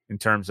in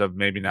terms of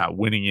maybe not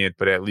winning it,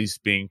 but at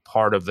least being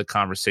part of the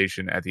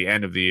conversation at the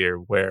end of the year,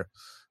 where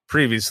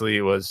previously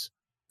it was,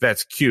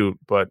 that's cute,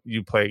 but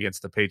you play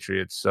against the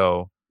Patriots,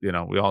 so we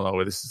all know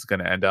where this is going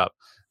to end up.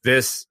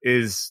 This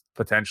is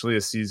potentially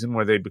a season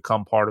where they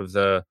become part of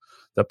the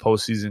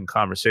postseason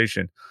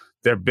conversation.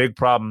 Their big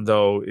problem,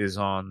 though, is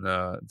on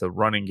the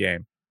running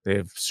game. They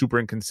have super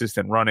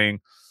inconsistent running.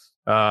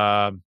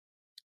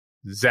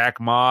 Zach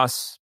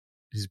Moss,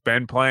 he's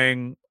been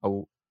playing,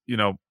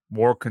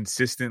 more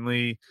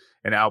consistently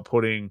and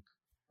outputting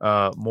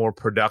more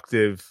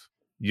productive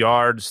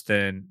yards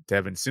than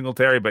Devin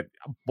Singletary, but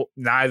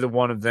neither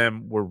one of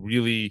them were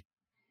really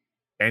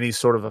any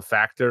sort of a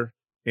factor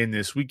in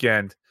this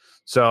weekend.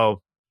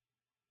 So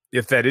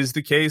if that is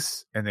the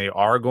case and they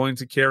are going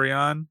to carry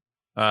on,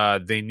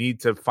 they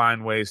need to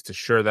find ways to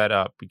shore that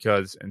up,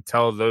 because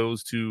until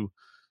those two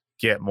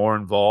get more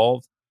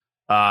involved,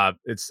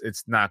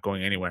 it's not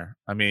going anywhere.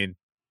 I mean,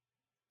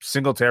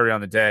 Singletary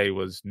on the day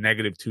was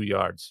 -2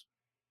 yards,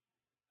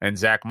 and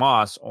Zach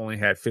Moss only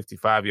had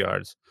 55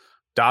 yards.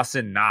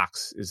 Dawson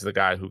Knox is the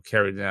guy who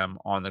carried them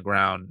on the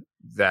ground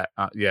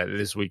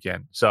this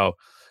weekend. So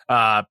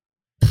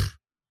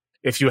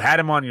if you had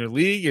him on your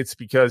league, it's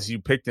because you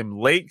picked him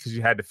late because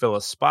you had to fill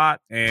a spot.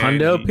 And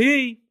Hundo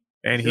P.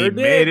 And he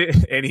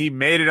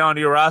made it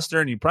onto your roster,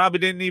 and you probably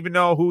didn't even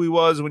know who he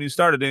was when you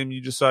started him. You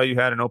just saw you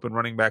had an open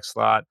running back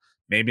slot,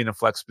 maybe in a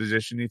flex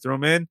position. You threw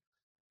him in,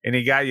 and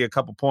he got you a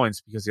couple points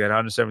because he had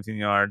 117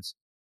 yards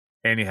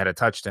and he had a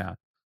touchdown.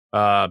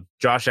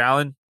 Josh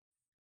Allen,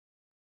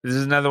 this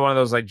is another one of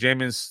those like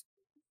Jameis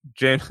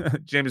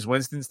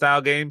Winston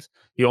style games.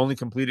 He only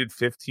completed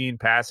 15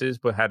 passes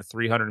but had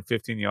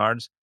 315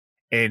 yards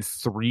and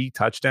 3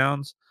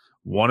 touchdowns.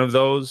 One of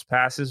those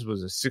passes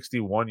was a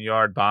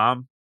 61-yard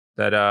bomb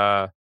that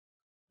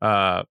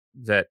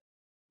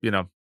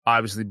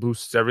obviously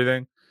boosts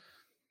everything.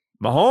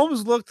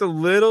 Mahomes looked a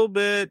little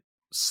bit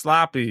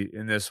sloppy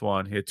in this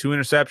one. He had 2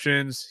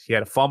 interceptions. He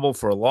had a fumble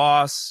for a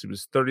loss. He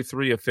was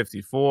 33 of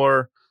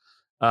 54.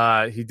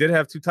 He did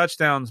have 2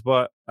 touchdowns,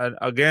 but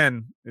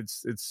again,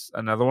 it's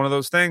another one of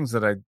those things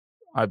that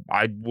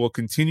I will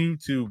continue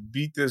to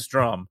beat this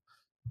drum.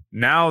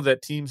 now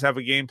that teams have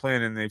a game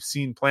plan and they've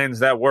seen plans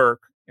that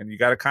work, and you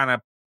got to kind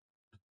of,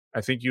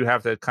 I think you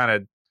have to kind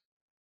of,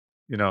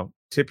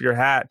 tip your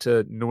hat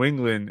to New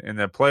England and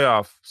the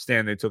playoff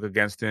stand they took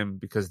against him,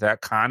 because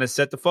that kind of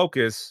set the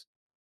focus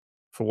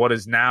for what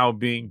is now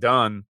being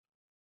done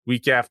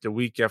week after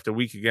week after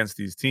week against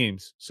these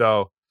teams.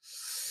 So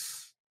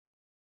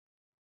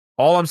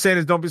all I'm saying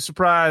is don't be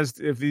surprised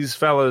if these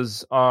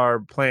fellas are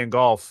playing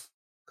golf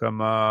come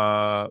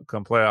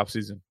playoff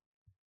season.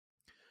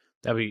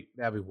 That'd be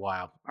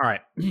wild. All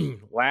right.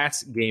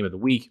 Last game of the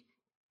week,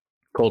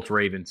 Colts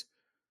Ravens.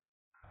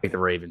 I take the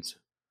Ravens.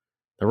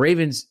 The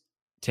Ravens,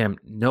 Tim,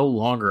 no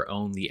longer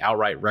own the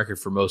outright record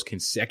for most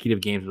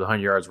consecutive games with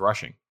 100 yards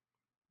rushing,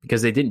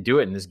 because they didn't do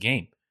it in this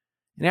game.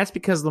 And that's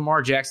because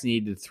Lamar Jackson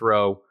needed to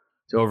throw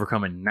to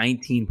overcome a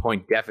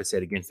 19-point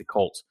deficit against the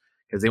Colts,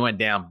 because they went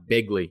down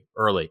bigly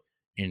early,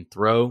 and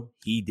throw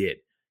he did.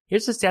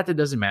 Here's the stat that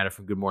doesn't matter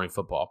from Good Morning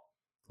Football.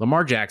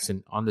 Lamar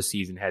Jackson on the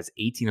season has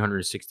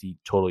 1,860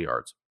 total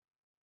yards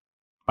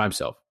by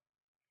himself.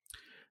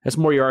 That's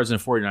more yards than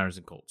 49ers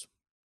and Colts.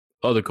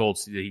 Other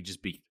Colts that he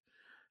just beat.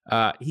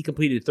 He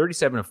completed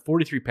 37 of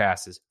 43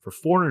 passes for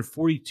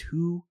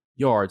 442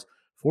 yards,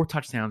 4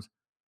 touchdowns,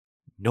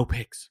 no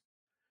picks.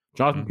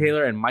 Jonathan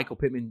Taylor and Michael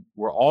Pittman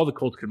were all the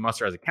Colts could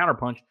muster as a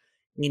counterpunch,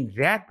 and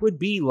that would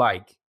be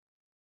like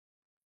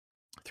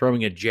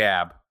throwing a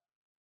jab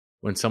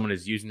when someone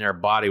is using their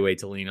body weight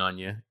to lean on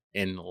you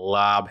and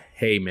lob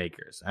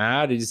haymakers.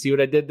 Did you see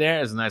what I did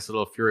there? It's a nice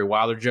little Fury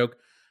Wilder joke.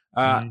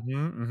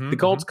 The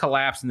Colts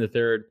collapsed in the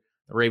third.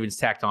 The Ravens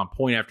tacked on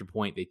point after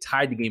point. They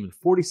tied the game with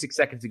 46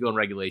 seconds to go in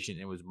regulation,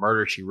 and it was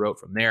murder, she wrote,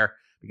 from there,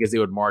 because they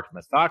would march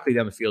methodically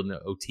down the field in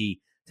the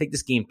OT, take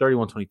this game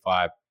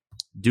 31-25,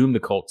 doom the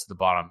Colts to the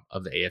bottom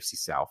of the AFC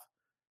South,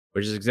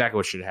 which is exactly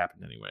what should have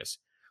happened anyways.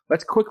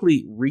 Let's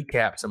quickly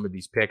recap some of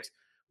these picks.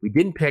 We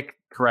didn't pick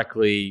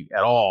correctly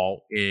at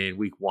all in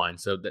week 1,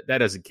 so that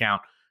doesn't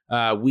count.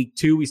 Week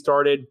 2, we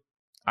started.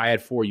 I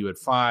had 4, you had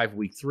 5.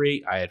 Week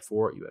 3, I had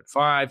 4, you had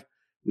 5.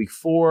 Week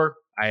 4,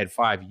 I had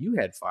 5, you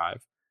had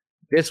 5.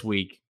 This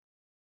week,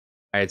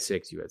 I had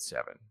 6, you had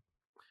 7.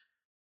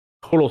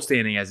 Total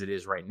standing as it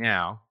is right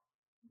now,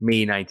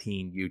 me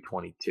 19, you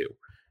 22.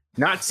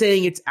 Not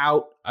saying it's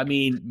out. I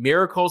mean,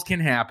 miracles can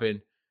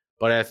happen,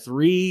 but a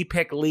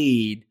 3-pick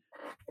lead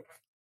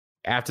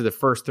after the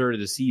first third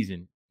of the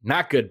season,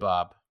 not good,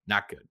 Bob.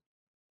 Not good.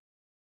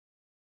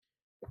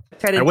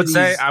 I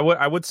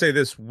would say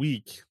this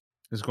week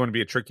is going to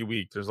be a tricky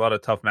week. There's a lot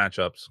of tough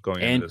matchups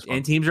going into this one.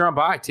 And teams are on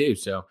bye too.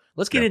 So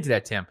let's get into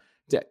that, Tim.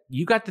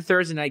 You got the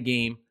Thursday night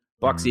game,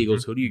 Bucks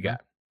Eagles. Who do you got?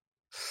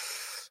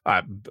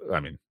 I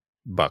mean,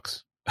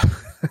 Bucks.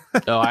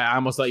 I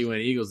almost thought you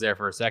went Eagles there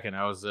for a second.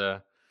 I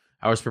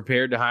was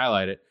prepared to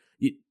highlight it.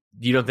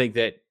 You don't think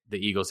that the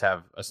Eagles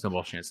have a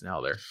snowball chance in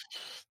hell there?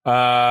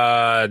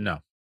 No,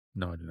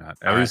 I do not.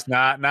 At least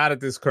not at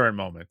this current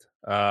moment.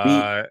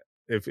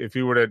 If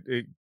you were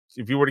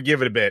to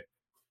give it a bit,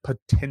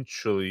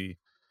 potentially,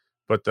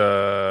 but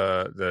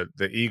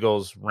the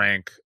Eagles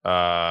rank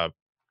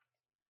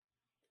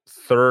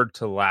third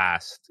to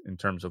last in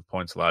terms of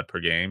points allowed per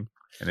game.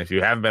 And if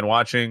you haven't been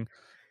watching,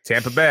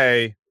 Tampa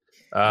Bay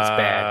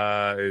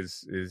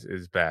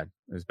is bad.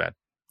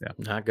 Yeah,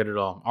 not good at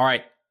all. All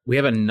right, we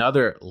have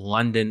another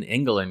London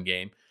England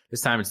game.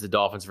 This time it's the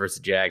Dolphins versus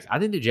the Jags. I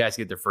think the Jags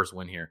get their first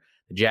win here.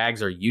 The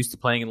Jags are used to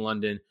playing in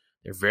London.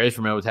 They're very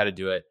familiar with how to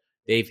do it.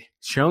 They've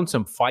shown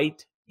some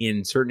fight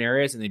in certain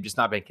areas, and they've just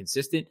not been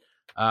consistent.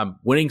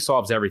 Winning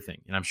solves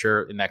everything. And I'm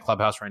sure in that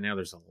clubhouse right now,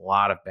 there's a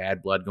lot of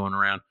bad blood going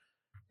around.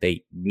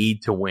 They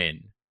need to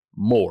win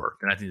more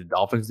than I think the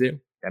Dolphins do.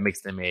 That makes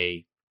them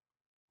a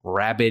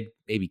rabid,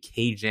 maybe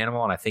caged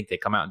animal, and I think they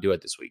come out and do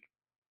it this week.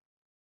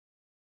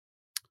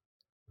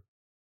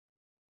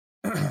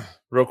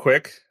 Real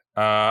quick,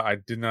 I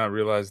did not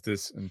realize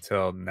this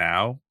until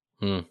now.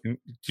 Do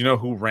you know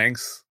who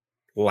ranks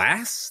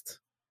last?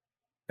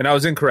 And I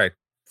was incorrect.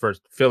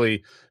 First,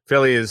 Philly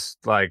is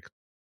like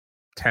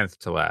 10th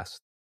to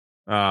last.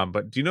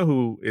 But do you know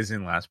who is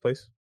in last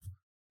place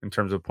in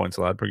terms of points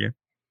allowed per game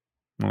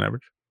on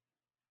average?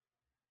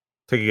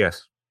 Take a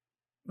guess.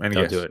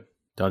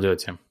 Don't do it,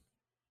 Tim.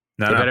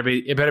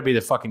 It better be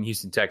the fucking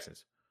Houston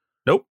Texans.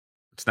 Nope,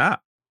 it's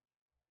not.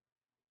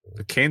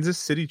 The Kansas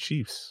City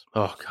Chiefs.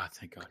 Oh God,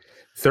 thank God.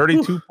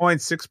 32.6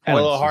 points. Had a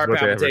little heart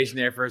palpitation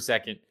there for a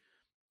second.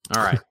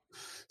 All right.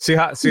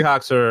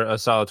 Seahawks are a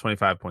solid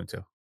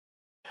 25.2.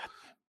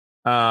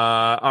 All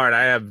right,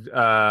 I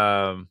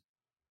have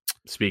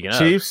speaking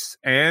Chiefs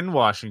and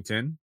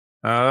Washington.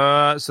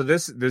 So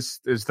this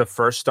is the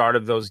first start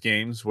of those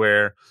games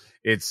where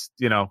it's,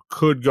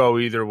 could go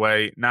either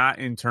way, not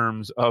in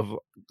terms of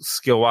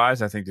skill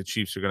wise. I think the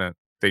Chiefs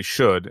they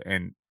should,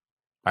 and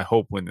I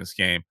hope win this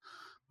game,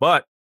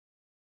 but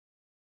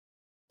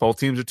both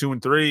teams are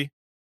 2-3.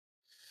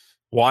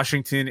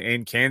 Washington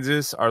and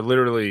Kansas are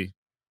literally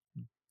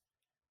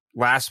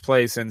last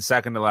place and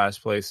second to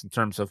last place in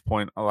terms of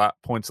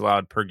points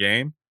allowed per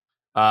game.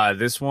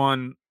 This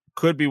one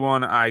could be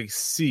one I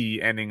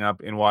see ending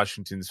up in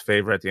Washington's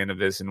favor at the end of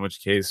this, in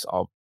which case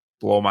I'll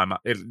blow my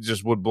mind. It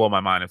just would blow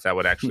my mind if that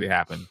would actually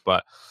happen.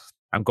 But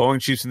I'm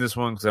going Chiefs in this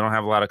one because I don't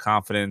have a lot of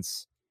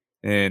confidence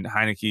in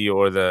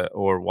Heineke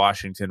or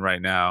Washington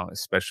right now,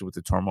 especially with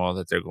the turmoil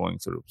that they're going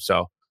through.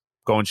 So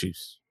going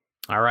Chiefs.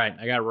 All right.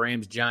 I got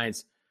Rams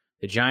Giants.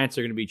 The Giants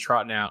are going to be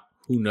trotting out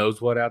who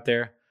knows what out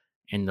there,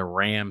 and the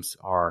Rams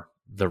are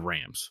the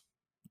Rams.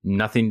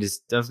 Nothing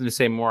to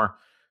say more.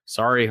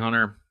 Sorry,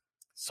 Hunter.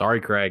 Sorry,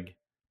 Craig.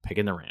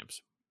 Picking the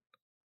Rams.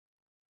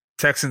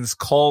 Texans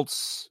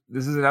Colts.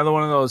 This is another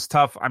one of those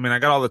tough. I mean, I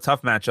got all the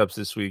tough matchups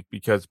this week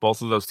because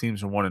both of those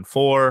teams are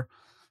 1-4.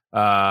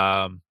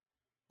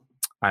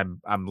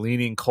 I'm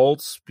leaning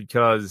Colts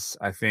because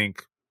I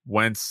think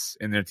Wentz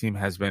and their team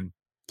has been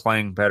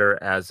playing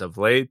better as of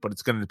late, but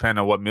it's going to depend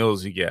on what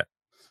Mills you get.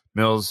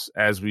 Mills,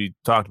 as we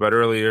talked about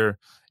earlier,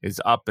 is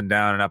up and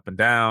down and up and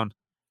down.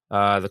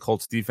 The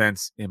Colts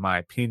defense, in my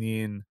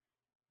opinion,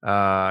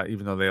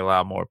 even though they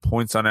allow more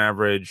points on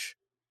average,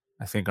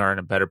 I think are in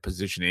a better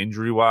position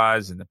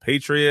injury-wise than the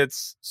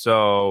Patriots.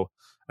 So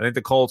I think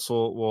the Colts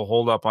will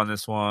hold up on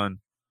this one,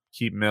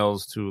 keep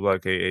Mills to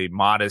like a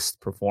modest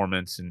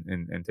performance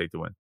and take the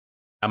win.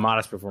 A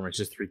modest performance,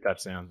 just 3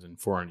 touchdowns and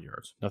 400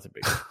 yards. Nothing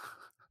big.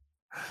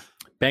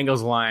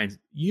 Bengals Lions.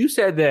 You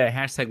said the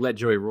hashtag let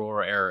Joey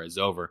roar era is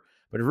over,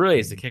 but it really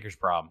is the kicker's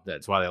problem.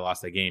 That's why they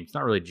lost that game. It's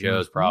not really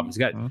Joe's problem. He's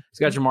got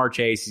Jamar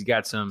Chase. He's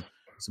got some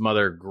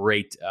other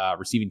great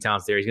receiving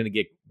talents there. He's going to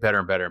get better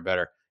and better and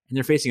better. And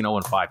they're facing an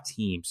 0-5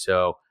 team.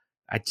 So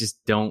I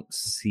just don't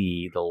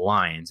see the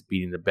Lions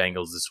beating the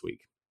Bengals this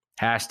week.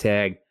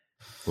 Hashtag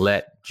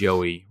let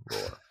Joey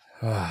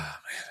roar.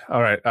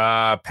 All right.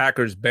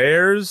 Packers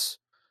Bears.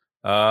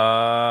 I'm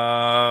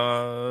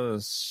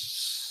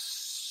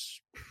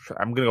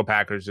going to go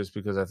Packers just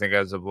because I think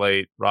as of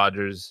late,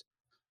 Rodgers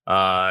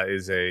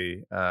is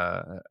a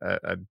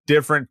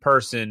different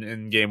person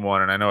in game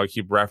one. And I know I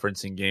keep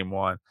referencing game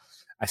one.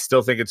 I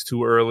still think it's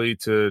too early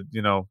to,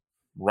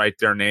 write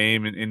their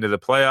name into the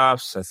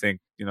playoffs. I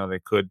think, they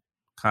could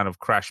kind of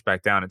crash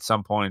back down at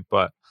some point,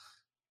 but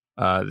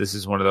this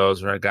is one of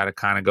those where I got to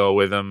kind of go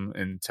with them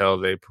until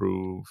they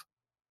prove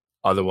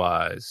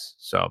otherwise.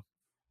 So,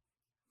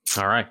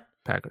 all right.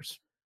 Packers.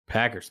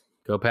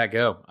 Go Pack,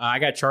 go. I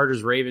got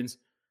Chargers, Ravens.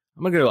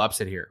 I'm going to go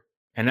upset here,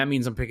 and that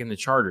means I'm picking the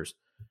Chargers.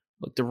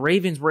 Look, the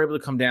Ravens were able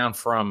to come down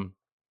from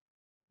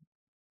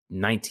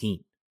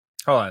 19.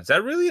 Hold on. Is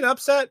that really an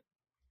upset?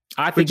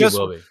 I think it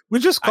will be. We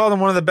just called them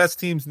one of the best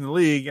teams in the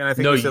league, and I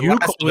think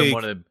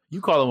you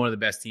call them one of the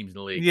best teams in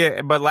the league.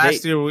 Yeah, but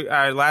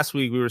last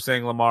week we were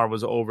saying Lamar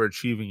was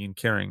overachieving and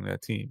carrying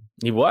that team.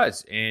 He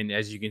was, and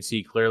as you can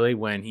see clearly,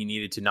 when he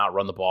needed to not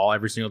run the ball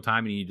every single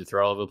time, he needed to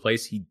throw all over the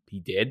place. He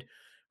did,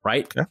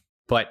 right? Yeah.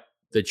 But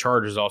the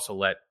Chargers also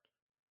let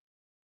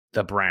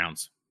the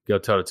Browns go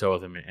toe to toe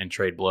with him and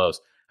trade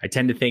blows. I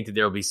tend to think that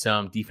there will be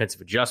some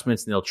defensive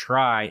adjustments, and they'll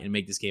try and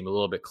make this game a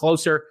little bit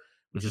closer,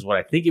 which is what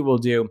I think it will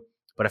do.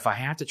 But if I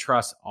have to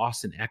trust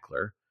Austin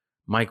Eckler,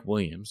 Mike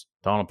Williams,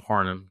 Donald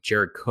Parham,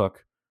 Jared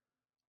Cook,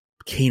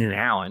 Keenan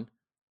Allen,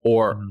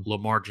 or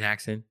Lamar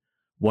Jackson,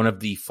 one of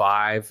the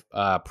 5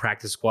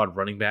 practice squad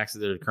running backs that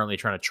they're currently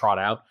trying to trot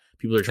out,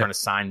 people are trying to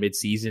sign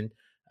midseason.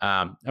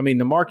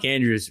 The Mark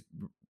Andrews,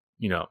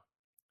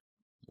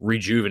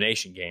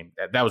 rejuvenation game,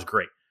 that was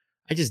great.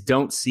 I just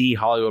don't see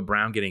Hollywood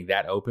Brown getting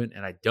that open,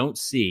 and I don't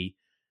see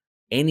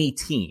any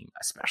team,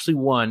 especially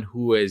one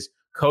who is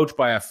coached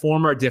by a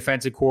former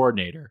defensive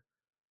coordinator,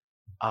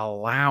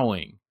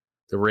 allowing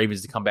the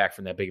Ravens to come back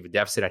from that big of a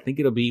deficit. I think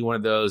it'll be one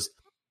of those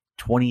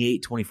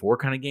 28-24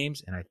 kind of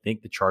games, and I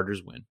think the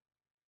Chargers win.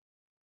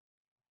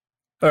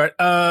 All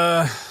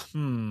right.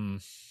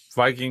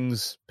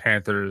 Vikings,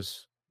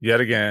 Panthers, yet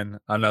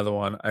again, another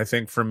one. I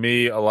think for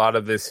me, a lot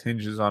of this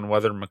hinges on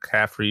whether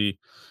McCaffrey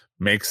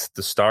makes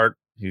the start.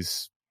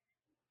 He's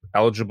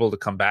eligible to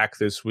come back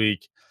this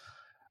week.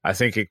 I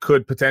think it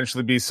could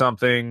potentially be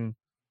something.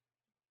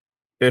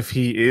 If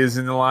he is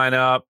in the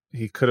lineup,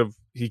 he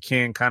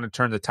can kind of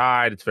turn the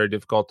tide. It's very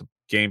difficult to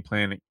game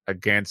plan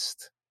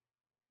against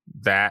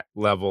that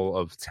level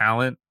of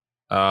talent.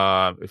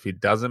 If he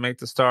doesn't make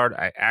the start,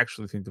 I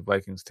actually think the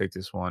Vikings take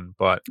this one.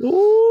 But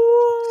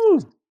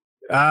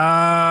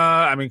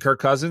Kirk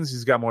Cousins,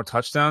 he's got more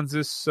touchdowns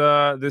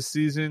this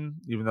season,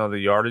 even though the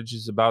yardage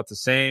is about the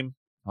same.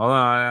 Hold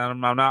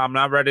on, I'm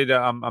not ready to.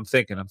 I'm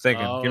thinking. Oh,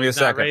 Give me a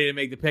second. Ready to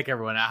make the pick,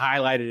 everyone. I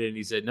highlighted it, and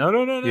he said, "No."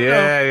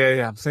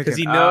 Yeah. I'm thinking because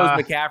he knows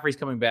McCaffrey's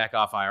coming back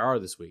off IR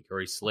this week, or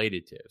he's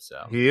slated to.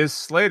 So he is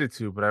slated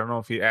to, but I don't know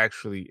if he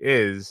actually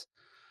is.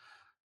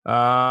 Man,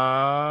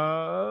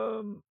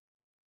 I'm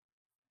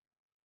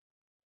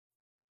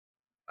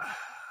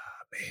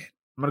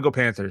gonna go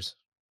Panthers.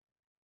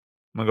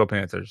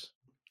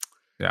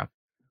 Yeah,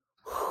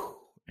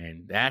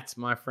 and that's,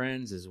 my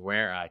friends, is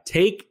where I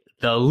take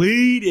the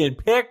lead in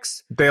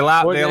picks. They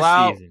allow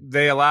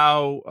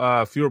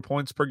fewer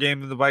points per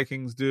game than the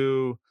Vikings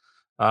do.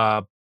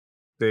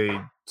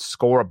 They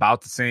score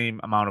about the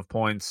same amount of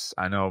points.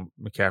 I know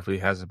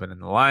McCaffrey hasn't been in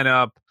the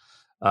lineup.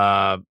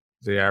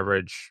 They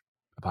average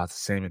about the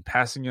same in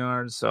passing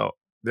yards. So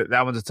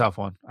that one's a tough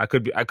one. I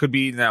could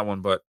be eating that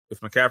one, but if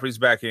McCaffrey's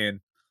back in,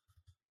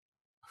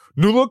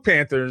 New look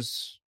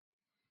Panthers.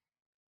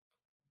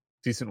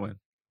 Decent win.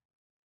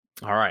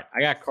 All right.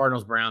 I got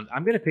Cardinals, Browns.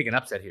 I'm going to pick an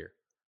upset here.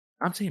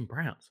 I'm saying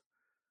Browns.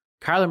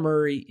 Kyler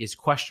Murray is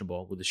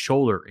questionable with a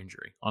shoulder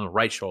injury on the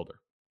right shoulder.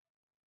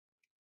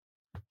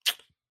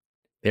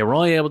 They were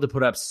only able to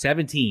put up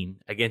 17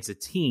 against a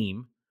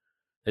team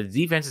that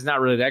the defense is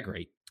not really that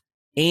great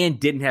and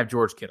didn't have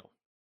George Kittle.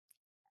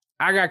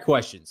 I got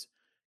questions.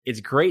 It's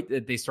great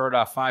that they started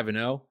off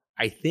 5-0.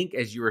 I think,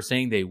 as you were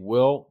saying, they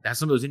will. That's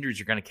some of those injuries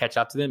are going to catch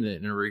up to them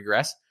and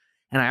regress.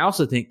 And I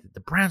also think that the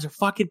Browns are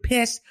fucking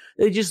pissed.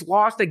 They just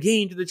lost a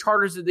game to the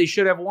Chargers that they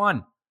should have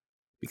won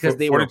because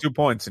they 42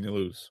 points and you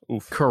lose.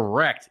 Oof.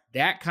 Correct.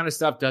 That kind of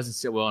stuff doesn't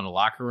sit well in the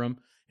locker room,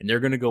 and they're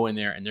going to go in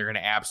there and they're going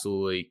to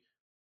absolutely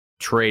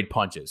trade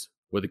punches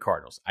with the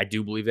Cardinals. I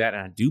do believe that,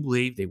 and I do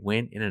believe they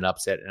win in an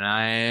upset. And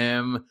I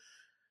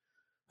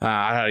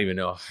don't even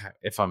know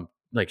if I'm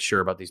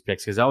sure about these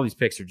picks because all these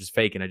picks are just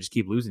fake, and I just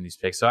keep losing these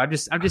picks. So I'm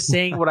just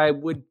saying what I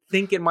would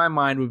think in my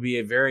mind would be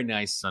a very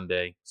nice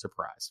Sunday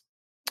surprise.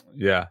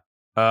 Yeah.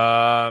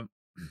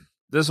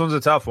 This one's a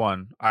tough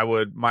one.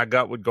 My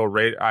gut would go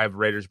I have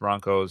Raiders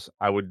Broncos.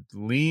 I would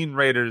lean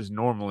Raiders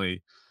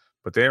normally,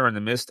 but they are in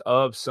the midst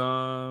of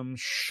some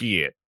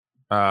shit.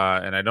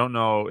 And I don't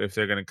know if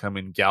they're going to come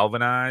in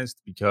galvanized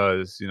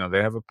because,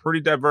 they have a pretty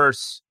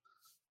diverse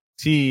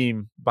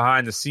team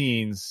behind the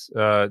scenes.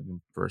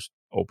 First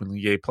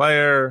openly gay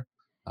player,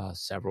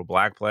 several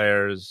black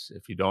players.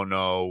 If you don't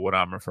know what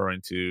I'm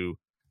referring to,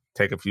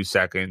 take a few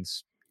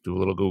seconds, do a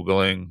little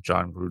Googling,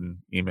 John Gruden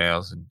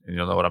emails, and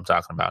you'll know what I'm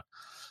talking about.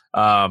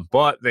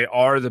 But they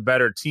are the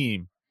better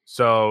team.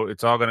 So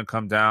it's all going to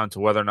come down to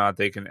whether or not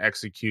they can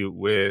execute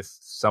with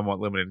somewhat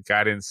limited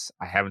guidance.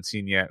 I haven't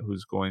seen yet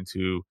who's going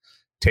to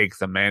take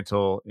the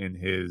mantle in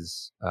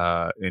his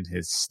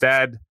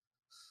stead.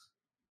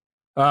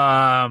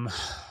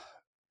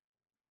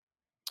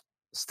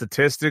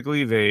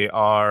 Statistically, they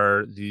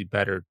are the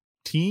better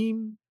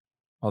team,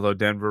 although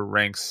Denver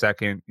ranks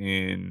second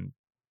in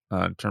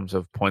terms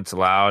of points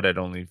allowed at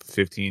only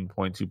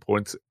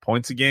 15.2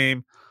 points a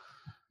game.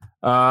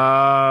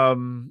 But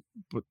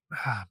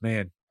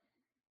man,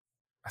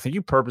 I think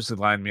you purposely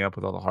lined me up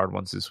with all the hard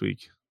ones this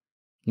week.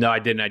 No, I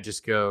didn't. I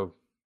just go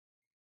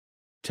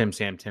Tim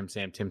Sam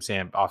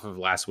off of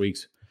last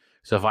week's.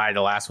 So if I had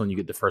the last one, you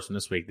get the first one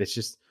this week. That's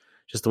just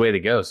the way it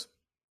goes.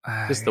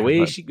 Just the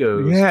way she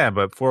goes. Yeah,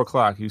 but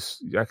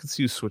 4:00, I can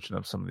see you switching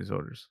up some of these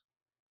orders.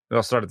 They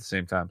all start at the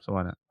same time, so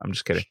why not? I'm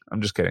just kidding.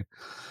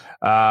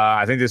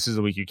 I think this is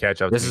the week you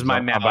catch up. This is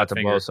my mallet I'm about to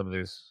finger. blow some of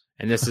these.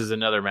 And this is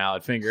another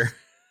mallet finger.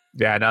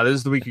 Yeah, now this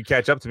is the week you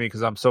catch up to me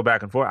because I'm so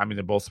back and forth. I mean,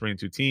 they're both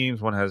 3-2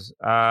 teams. One has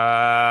all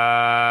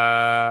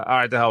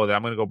right, the hell with it.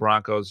 I'm going to go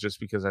Broncos just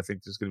because I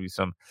think there's going to be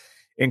some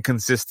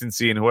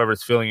inconsistency, and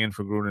whoever's filling in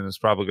for Gruden is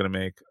probably going to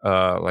make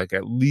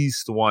at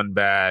least one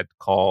bad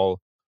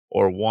call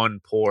or one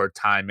poor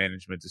time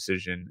management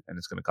decision, and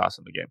it's going to cost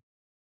them the game.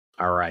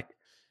 All right.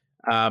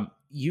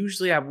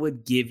 Usually I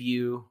would give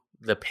you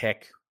the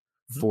pick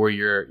for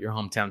your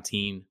hometown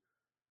team,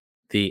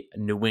 the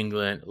New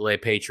England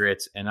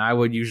Patriots, and I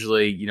would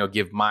usually,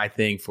 give my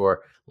thing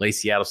for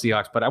Seattle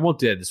Seahawks, but I won't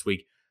do that this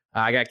week.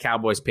 I got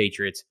Cowboys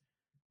Patriots.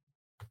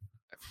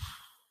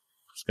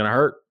 It's going to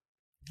hurt.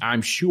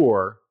 I'm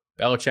sure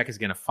Belichick is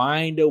going to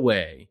find a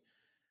way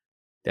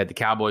that the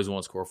Cowboys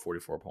won't score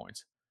 44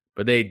 points.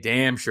 But they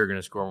damn sure going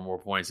to score more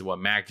points than what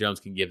Mac Jones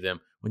can give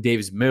them when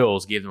Davis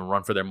Mills gave them a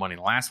run for their money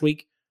last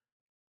week.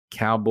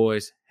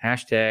 Cowboys,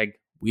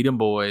 #Weedham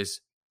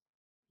Boys.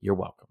 You're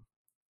welcome.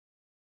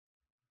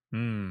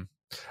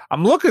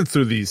 I'm looking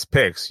through these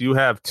picks. You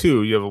have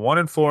two. You have a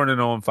 1-4 and an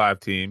 0-5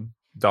 team,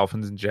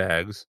 Dolphins and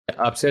Jags.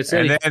 Upset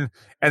City. And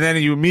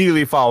then you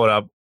immediately followed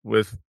up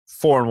with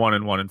 4-1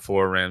 and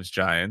 1-4 Rams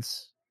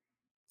Giants.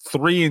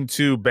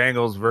 3-2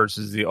 Bengals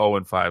versus the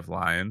 0-5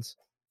 Lions.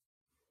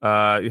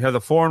 You have the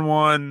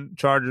 4-1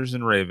 Chargers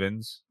and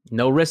Ravens.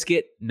 No risk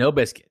it, no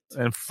biscuit.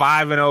 And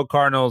 5-0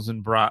 Cardinals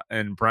and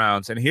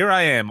Browns. And here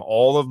I am.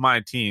 All of my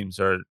teams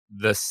are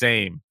the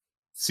same.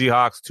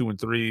 Seahawks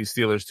 2-3,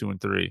 Steelers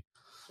 2-3.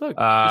 Look,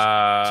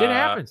 shit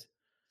happens.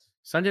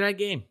 Sunday night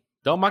game.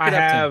 Don't muck it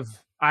up.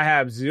 I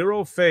have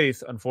zero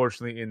faith,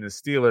 unfortunately, in the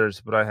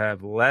Steelers, but I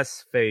have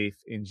less faith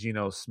in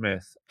Geno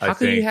Smith. How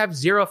can you have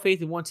zero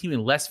faith in one team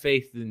and less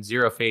faith than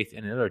zero faith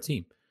in another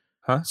team?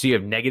 Huh? So you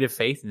have negative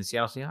faith in the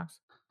Seattle Seahawks?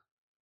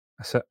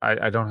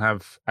 I don't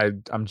have.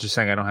 I'm just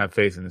saying I don't have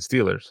faith in the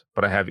Steelers,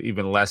 but I have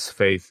even less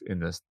faith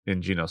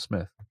in Geno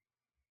Smith.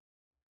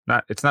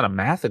 It's not a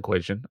math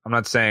equation. I'm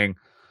not saying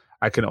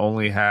I can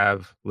only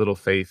have little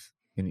faith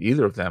in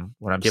either of them.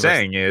 What I'm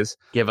saying is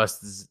give us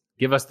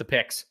the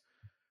picks.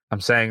 I'm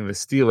saying the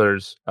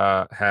Steelers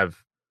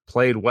have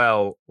played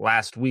well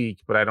last week,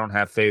 but I don't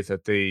have faith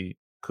that they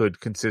could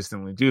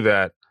consistently do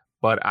that.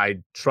 But I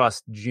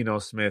trust Geno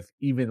Smith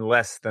even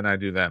less than I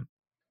do them.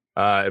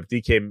 If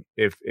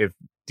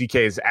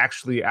DK is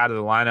actually out of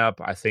the lineup,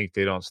 I think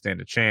they don't stand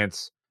a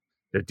chance.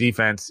 Their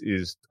defense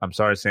is, I'm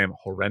sorry, Sam,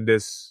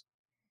 horrendous.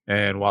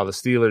 And while the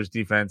Steelers'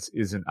 defense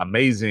isn't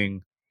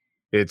amazing,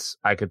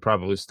 I could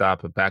probably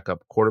stop a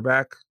backup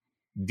quarterback.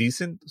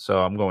 decent. So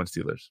I'm going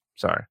Steelers.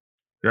 Sorry,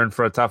 you're in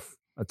for a tough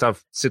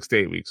 6 to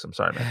 8 weeks. I'm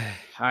sorry, man.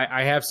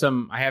 I have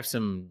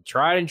some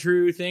tried and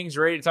true things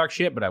ready to talk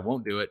shit, but I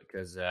won't do it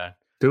because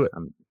do it.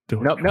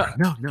 Do it.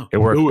 No. It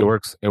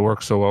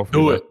works so well for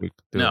do you it. last week.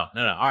 No.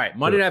 All right.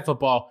 Monday Night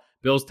Football,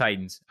 Bills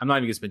Titans. I'm not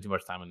even gonna spend too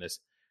much time on this.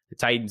 The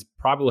Titans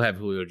probably will have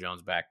Julio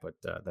Jones back, but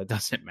that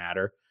doesn't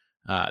matter.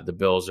 The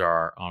Bills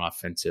are on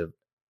offensive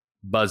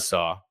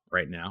buzzsaw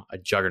right now, a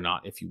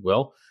juggernaut, if you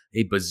will,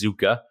 a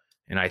bazooka,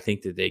 and I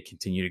think that they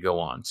continue to go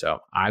on. So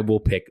I will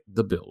pick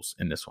the Bills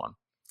in this one.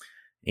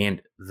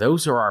 And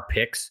those are our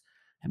picks.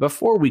 And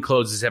before we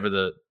close this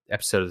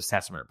episode of the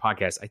Stats Matter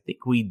podcast, I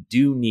think we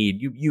do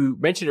need you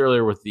mentioned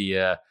earlier with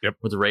the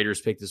with the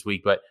Raiders pick this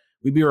week, but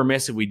we'd be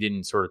remiss if we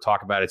didn't sort of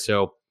talk about it.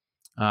 So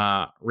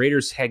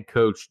Raiders head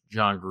coach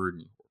John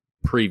Gruden,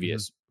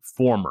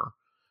 former,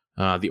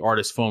 the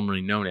artist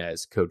formerly known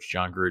as Coach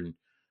John Gruden,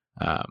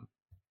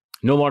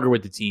 no longer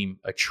with the team,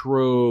 a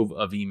trove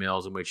of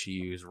emails in which he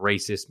used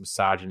racist,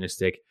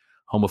 misogynistic,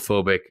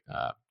 homophobic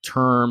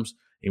terms,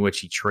 in which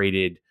he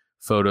traded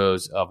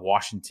photos of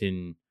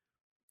Washington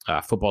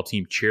football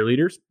team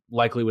cheerleaders,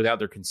 likely without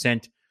their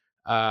consent,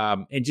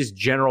 and just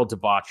general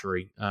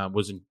debauchery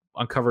was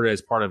uncovered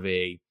as part of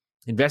a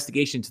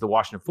investigation to the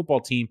Washington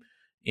football team,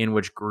 in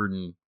which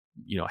Gruden,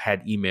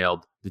 had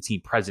emailed the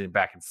team president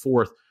back and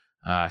forth.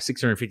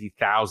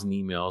 650,000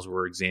 emails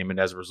were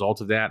examined as a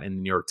result of that, and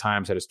the New York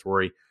Times had a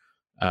story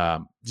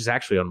just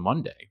actually on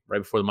Monday, right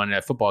before the Monday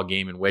Night Football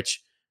game, in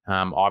which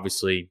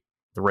obviously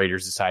the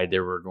Raiders decided they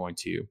were going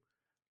to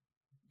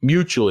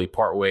mutually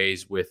part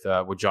ways with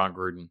John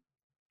Gruden,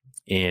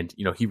 and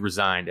he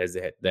resigned as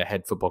the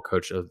head football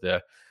coach of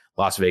the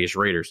Las Vegas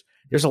Raiders.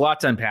 There's a lot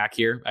to unpack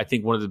here. I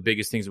think one of the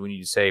biggest things that we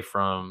need to say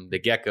from the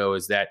get-go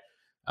is that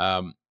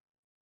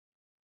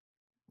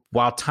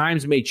while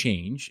times may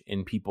change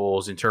in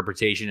people's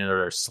interpretation and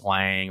their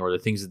slang or the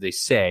things that they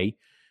say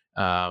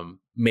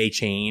may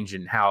change,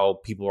 and how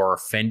people are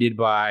offended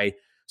by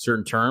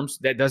certain terms,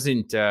 that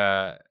doesn't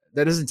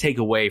take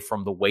away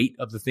from the weight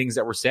of the things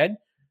that were said,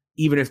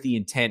 even if the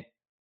intent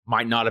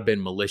might not have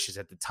been malicious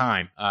at the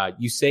time.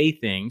 You say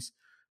things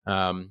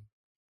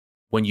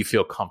when you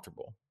feel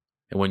comfortable,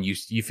 and when you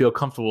feel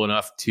comfortable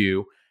enough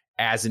to,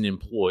 as an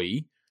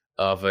employee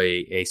of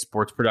a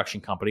sports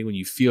production company, when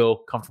you feel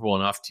comfortable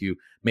enough to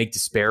make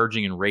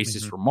disparaging and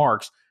racist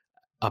remarks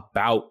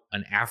about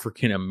an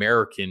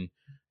African-American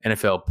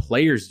NFL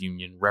Players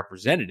Union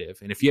representative.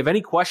 And if you have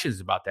any questions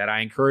about that, I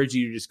encourage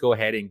you to just go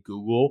ahead and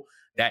Google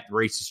that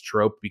racist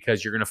trope,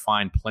 because you're going to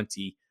find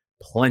plenty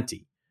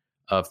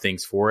of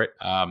things for it.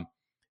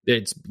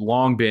 It's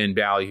long been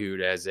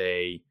ballyhooed as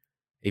a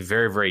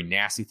very, very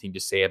nasty thing to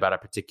say about a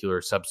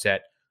particular subset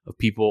of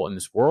people in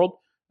this world.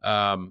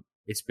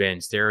 It's been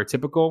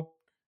stereotypical,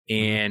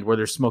 and where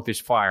there's smoke, there's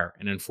fire.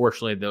 And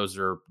unfortunately, those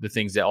are the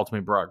things that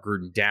ultimately brought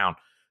Gruden down.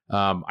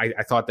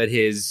 I thought that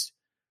his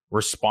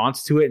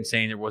response to it and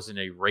saying there wasn't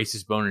a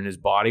racist bone in his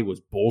body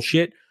was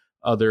bullshit,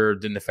 other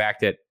than the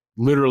fact that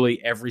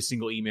literally every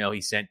single email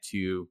he sent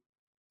to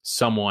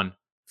someone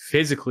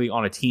physically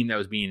on a team that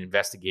was being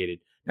investigated.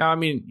 Now, I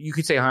mean, you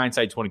could say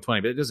hindsight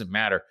 2020, but it doesn't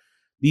matter.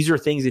 These are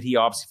things that he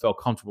obviously felt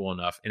comfortable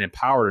enough and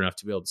empowered enough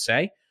to be able to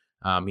say.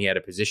 He had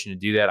a position to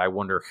do that. I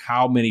wonder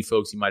how many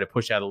folks he might have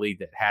pushed out of the league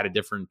that had a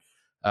different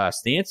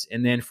stance.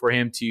 And then for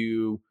him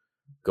to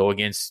go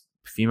against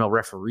female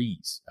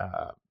referees,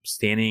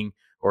 standing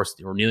or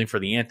kneeling for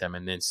the anthem,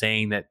 and then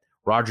saying that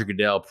Roger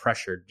Goodell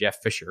pressured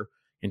Jeff Fisher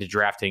into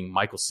drafting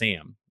Michael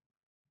Sam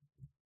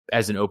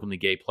as an openly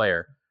gay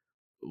player,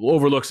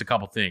 overlooks a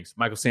couple things.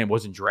 Michael Sam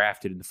wasn't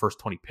drafted in the first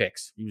 20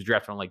 picks. He was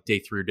drafted on like day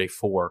 3 or day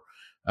 4.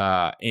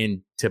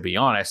 And to be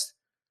honest,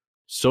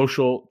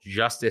 social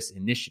justice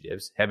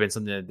initiatives have been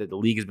something that the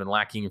league has been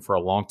lacking for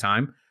a long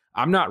time.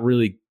 I'm not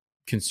really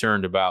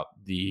concerned about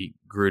the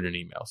Gruden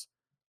emails.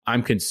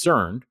 I'm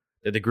concerned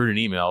that the Gruden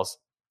emails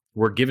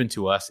were given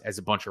to us as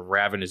a bunch of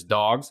ravenous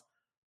dogs,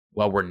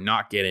 while we're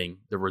not getting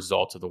the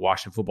results of the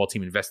Washington football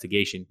team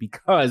investigation,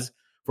 because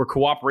for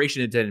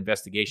cooperation into that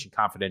investigation,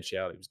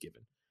 confidentiality was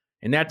given.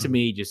 And that to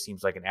me just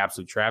seems like an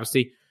absolute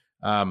travesty.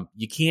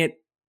 You can't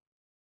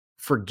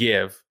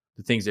forgive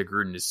the things that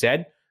Gruden has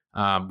said.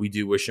 We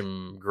do wish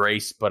him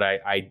grace, but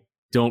I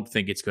don't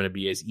think it's going to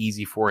be as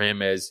easy for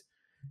him as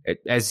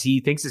he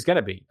thinks it's going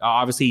to be.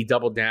 Obviously, he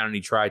doubled down and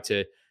he tried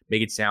to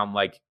make it sound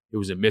like it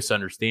was a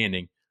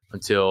misunderstanding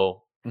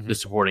until the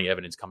supporting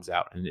evidence comes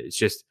out. And it's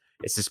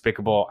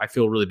despicable. I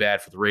feel really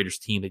bad for the Raiders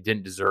team. They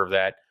didn't deserve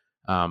that.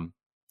 And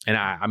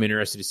I'm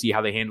interested to see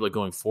how they handle it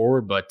going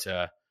forward. But,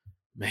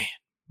 man.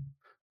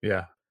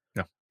 Yeah.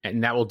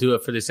 And that will do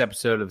it for this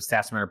episode of the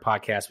Stats Matter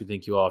podcast. We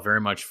thank you all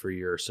very much for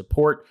your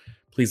support.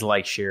 Please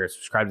like, share,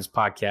 subscribe to this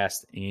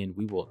podcast, and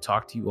we will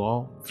talk to you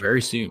all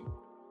very soon.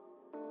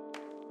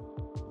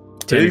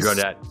 Tim,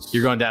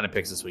 you're going down to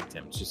picks this week,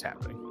 Tim. It's just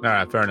happening. All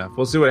right, fair enough.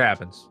 We'll see what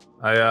happens.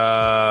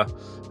 I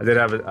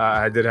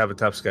did have a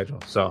tough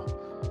schedule,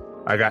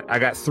 so I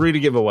got 3 to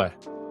give away.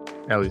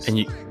 At least.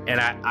 And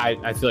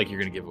I feel like you're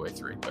going to give away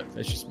 3, but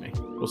that's just me.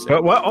 We'll see.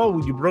 But what?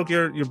 Oh, you broke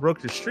your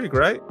streak,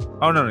 right?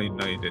 Oh no, you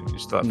didn't. You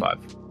still have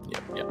 5. Yeah.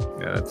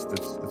 Yeah,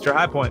 that's your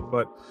high point.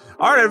 But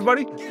all right,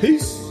 everybody,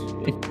 peace.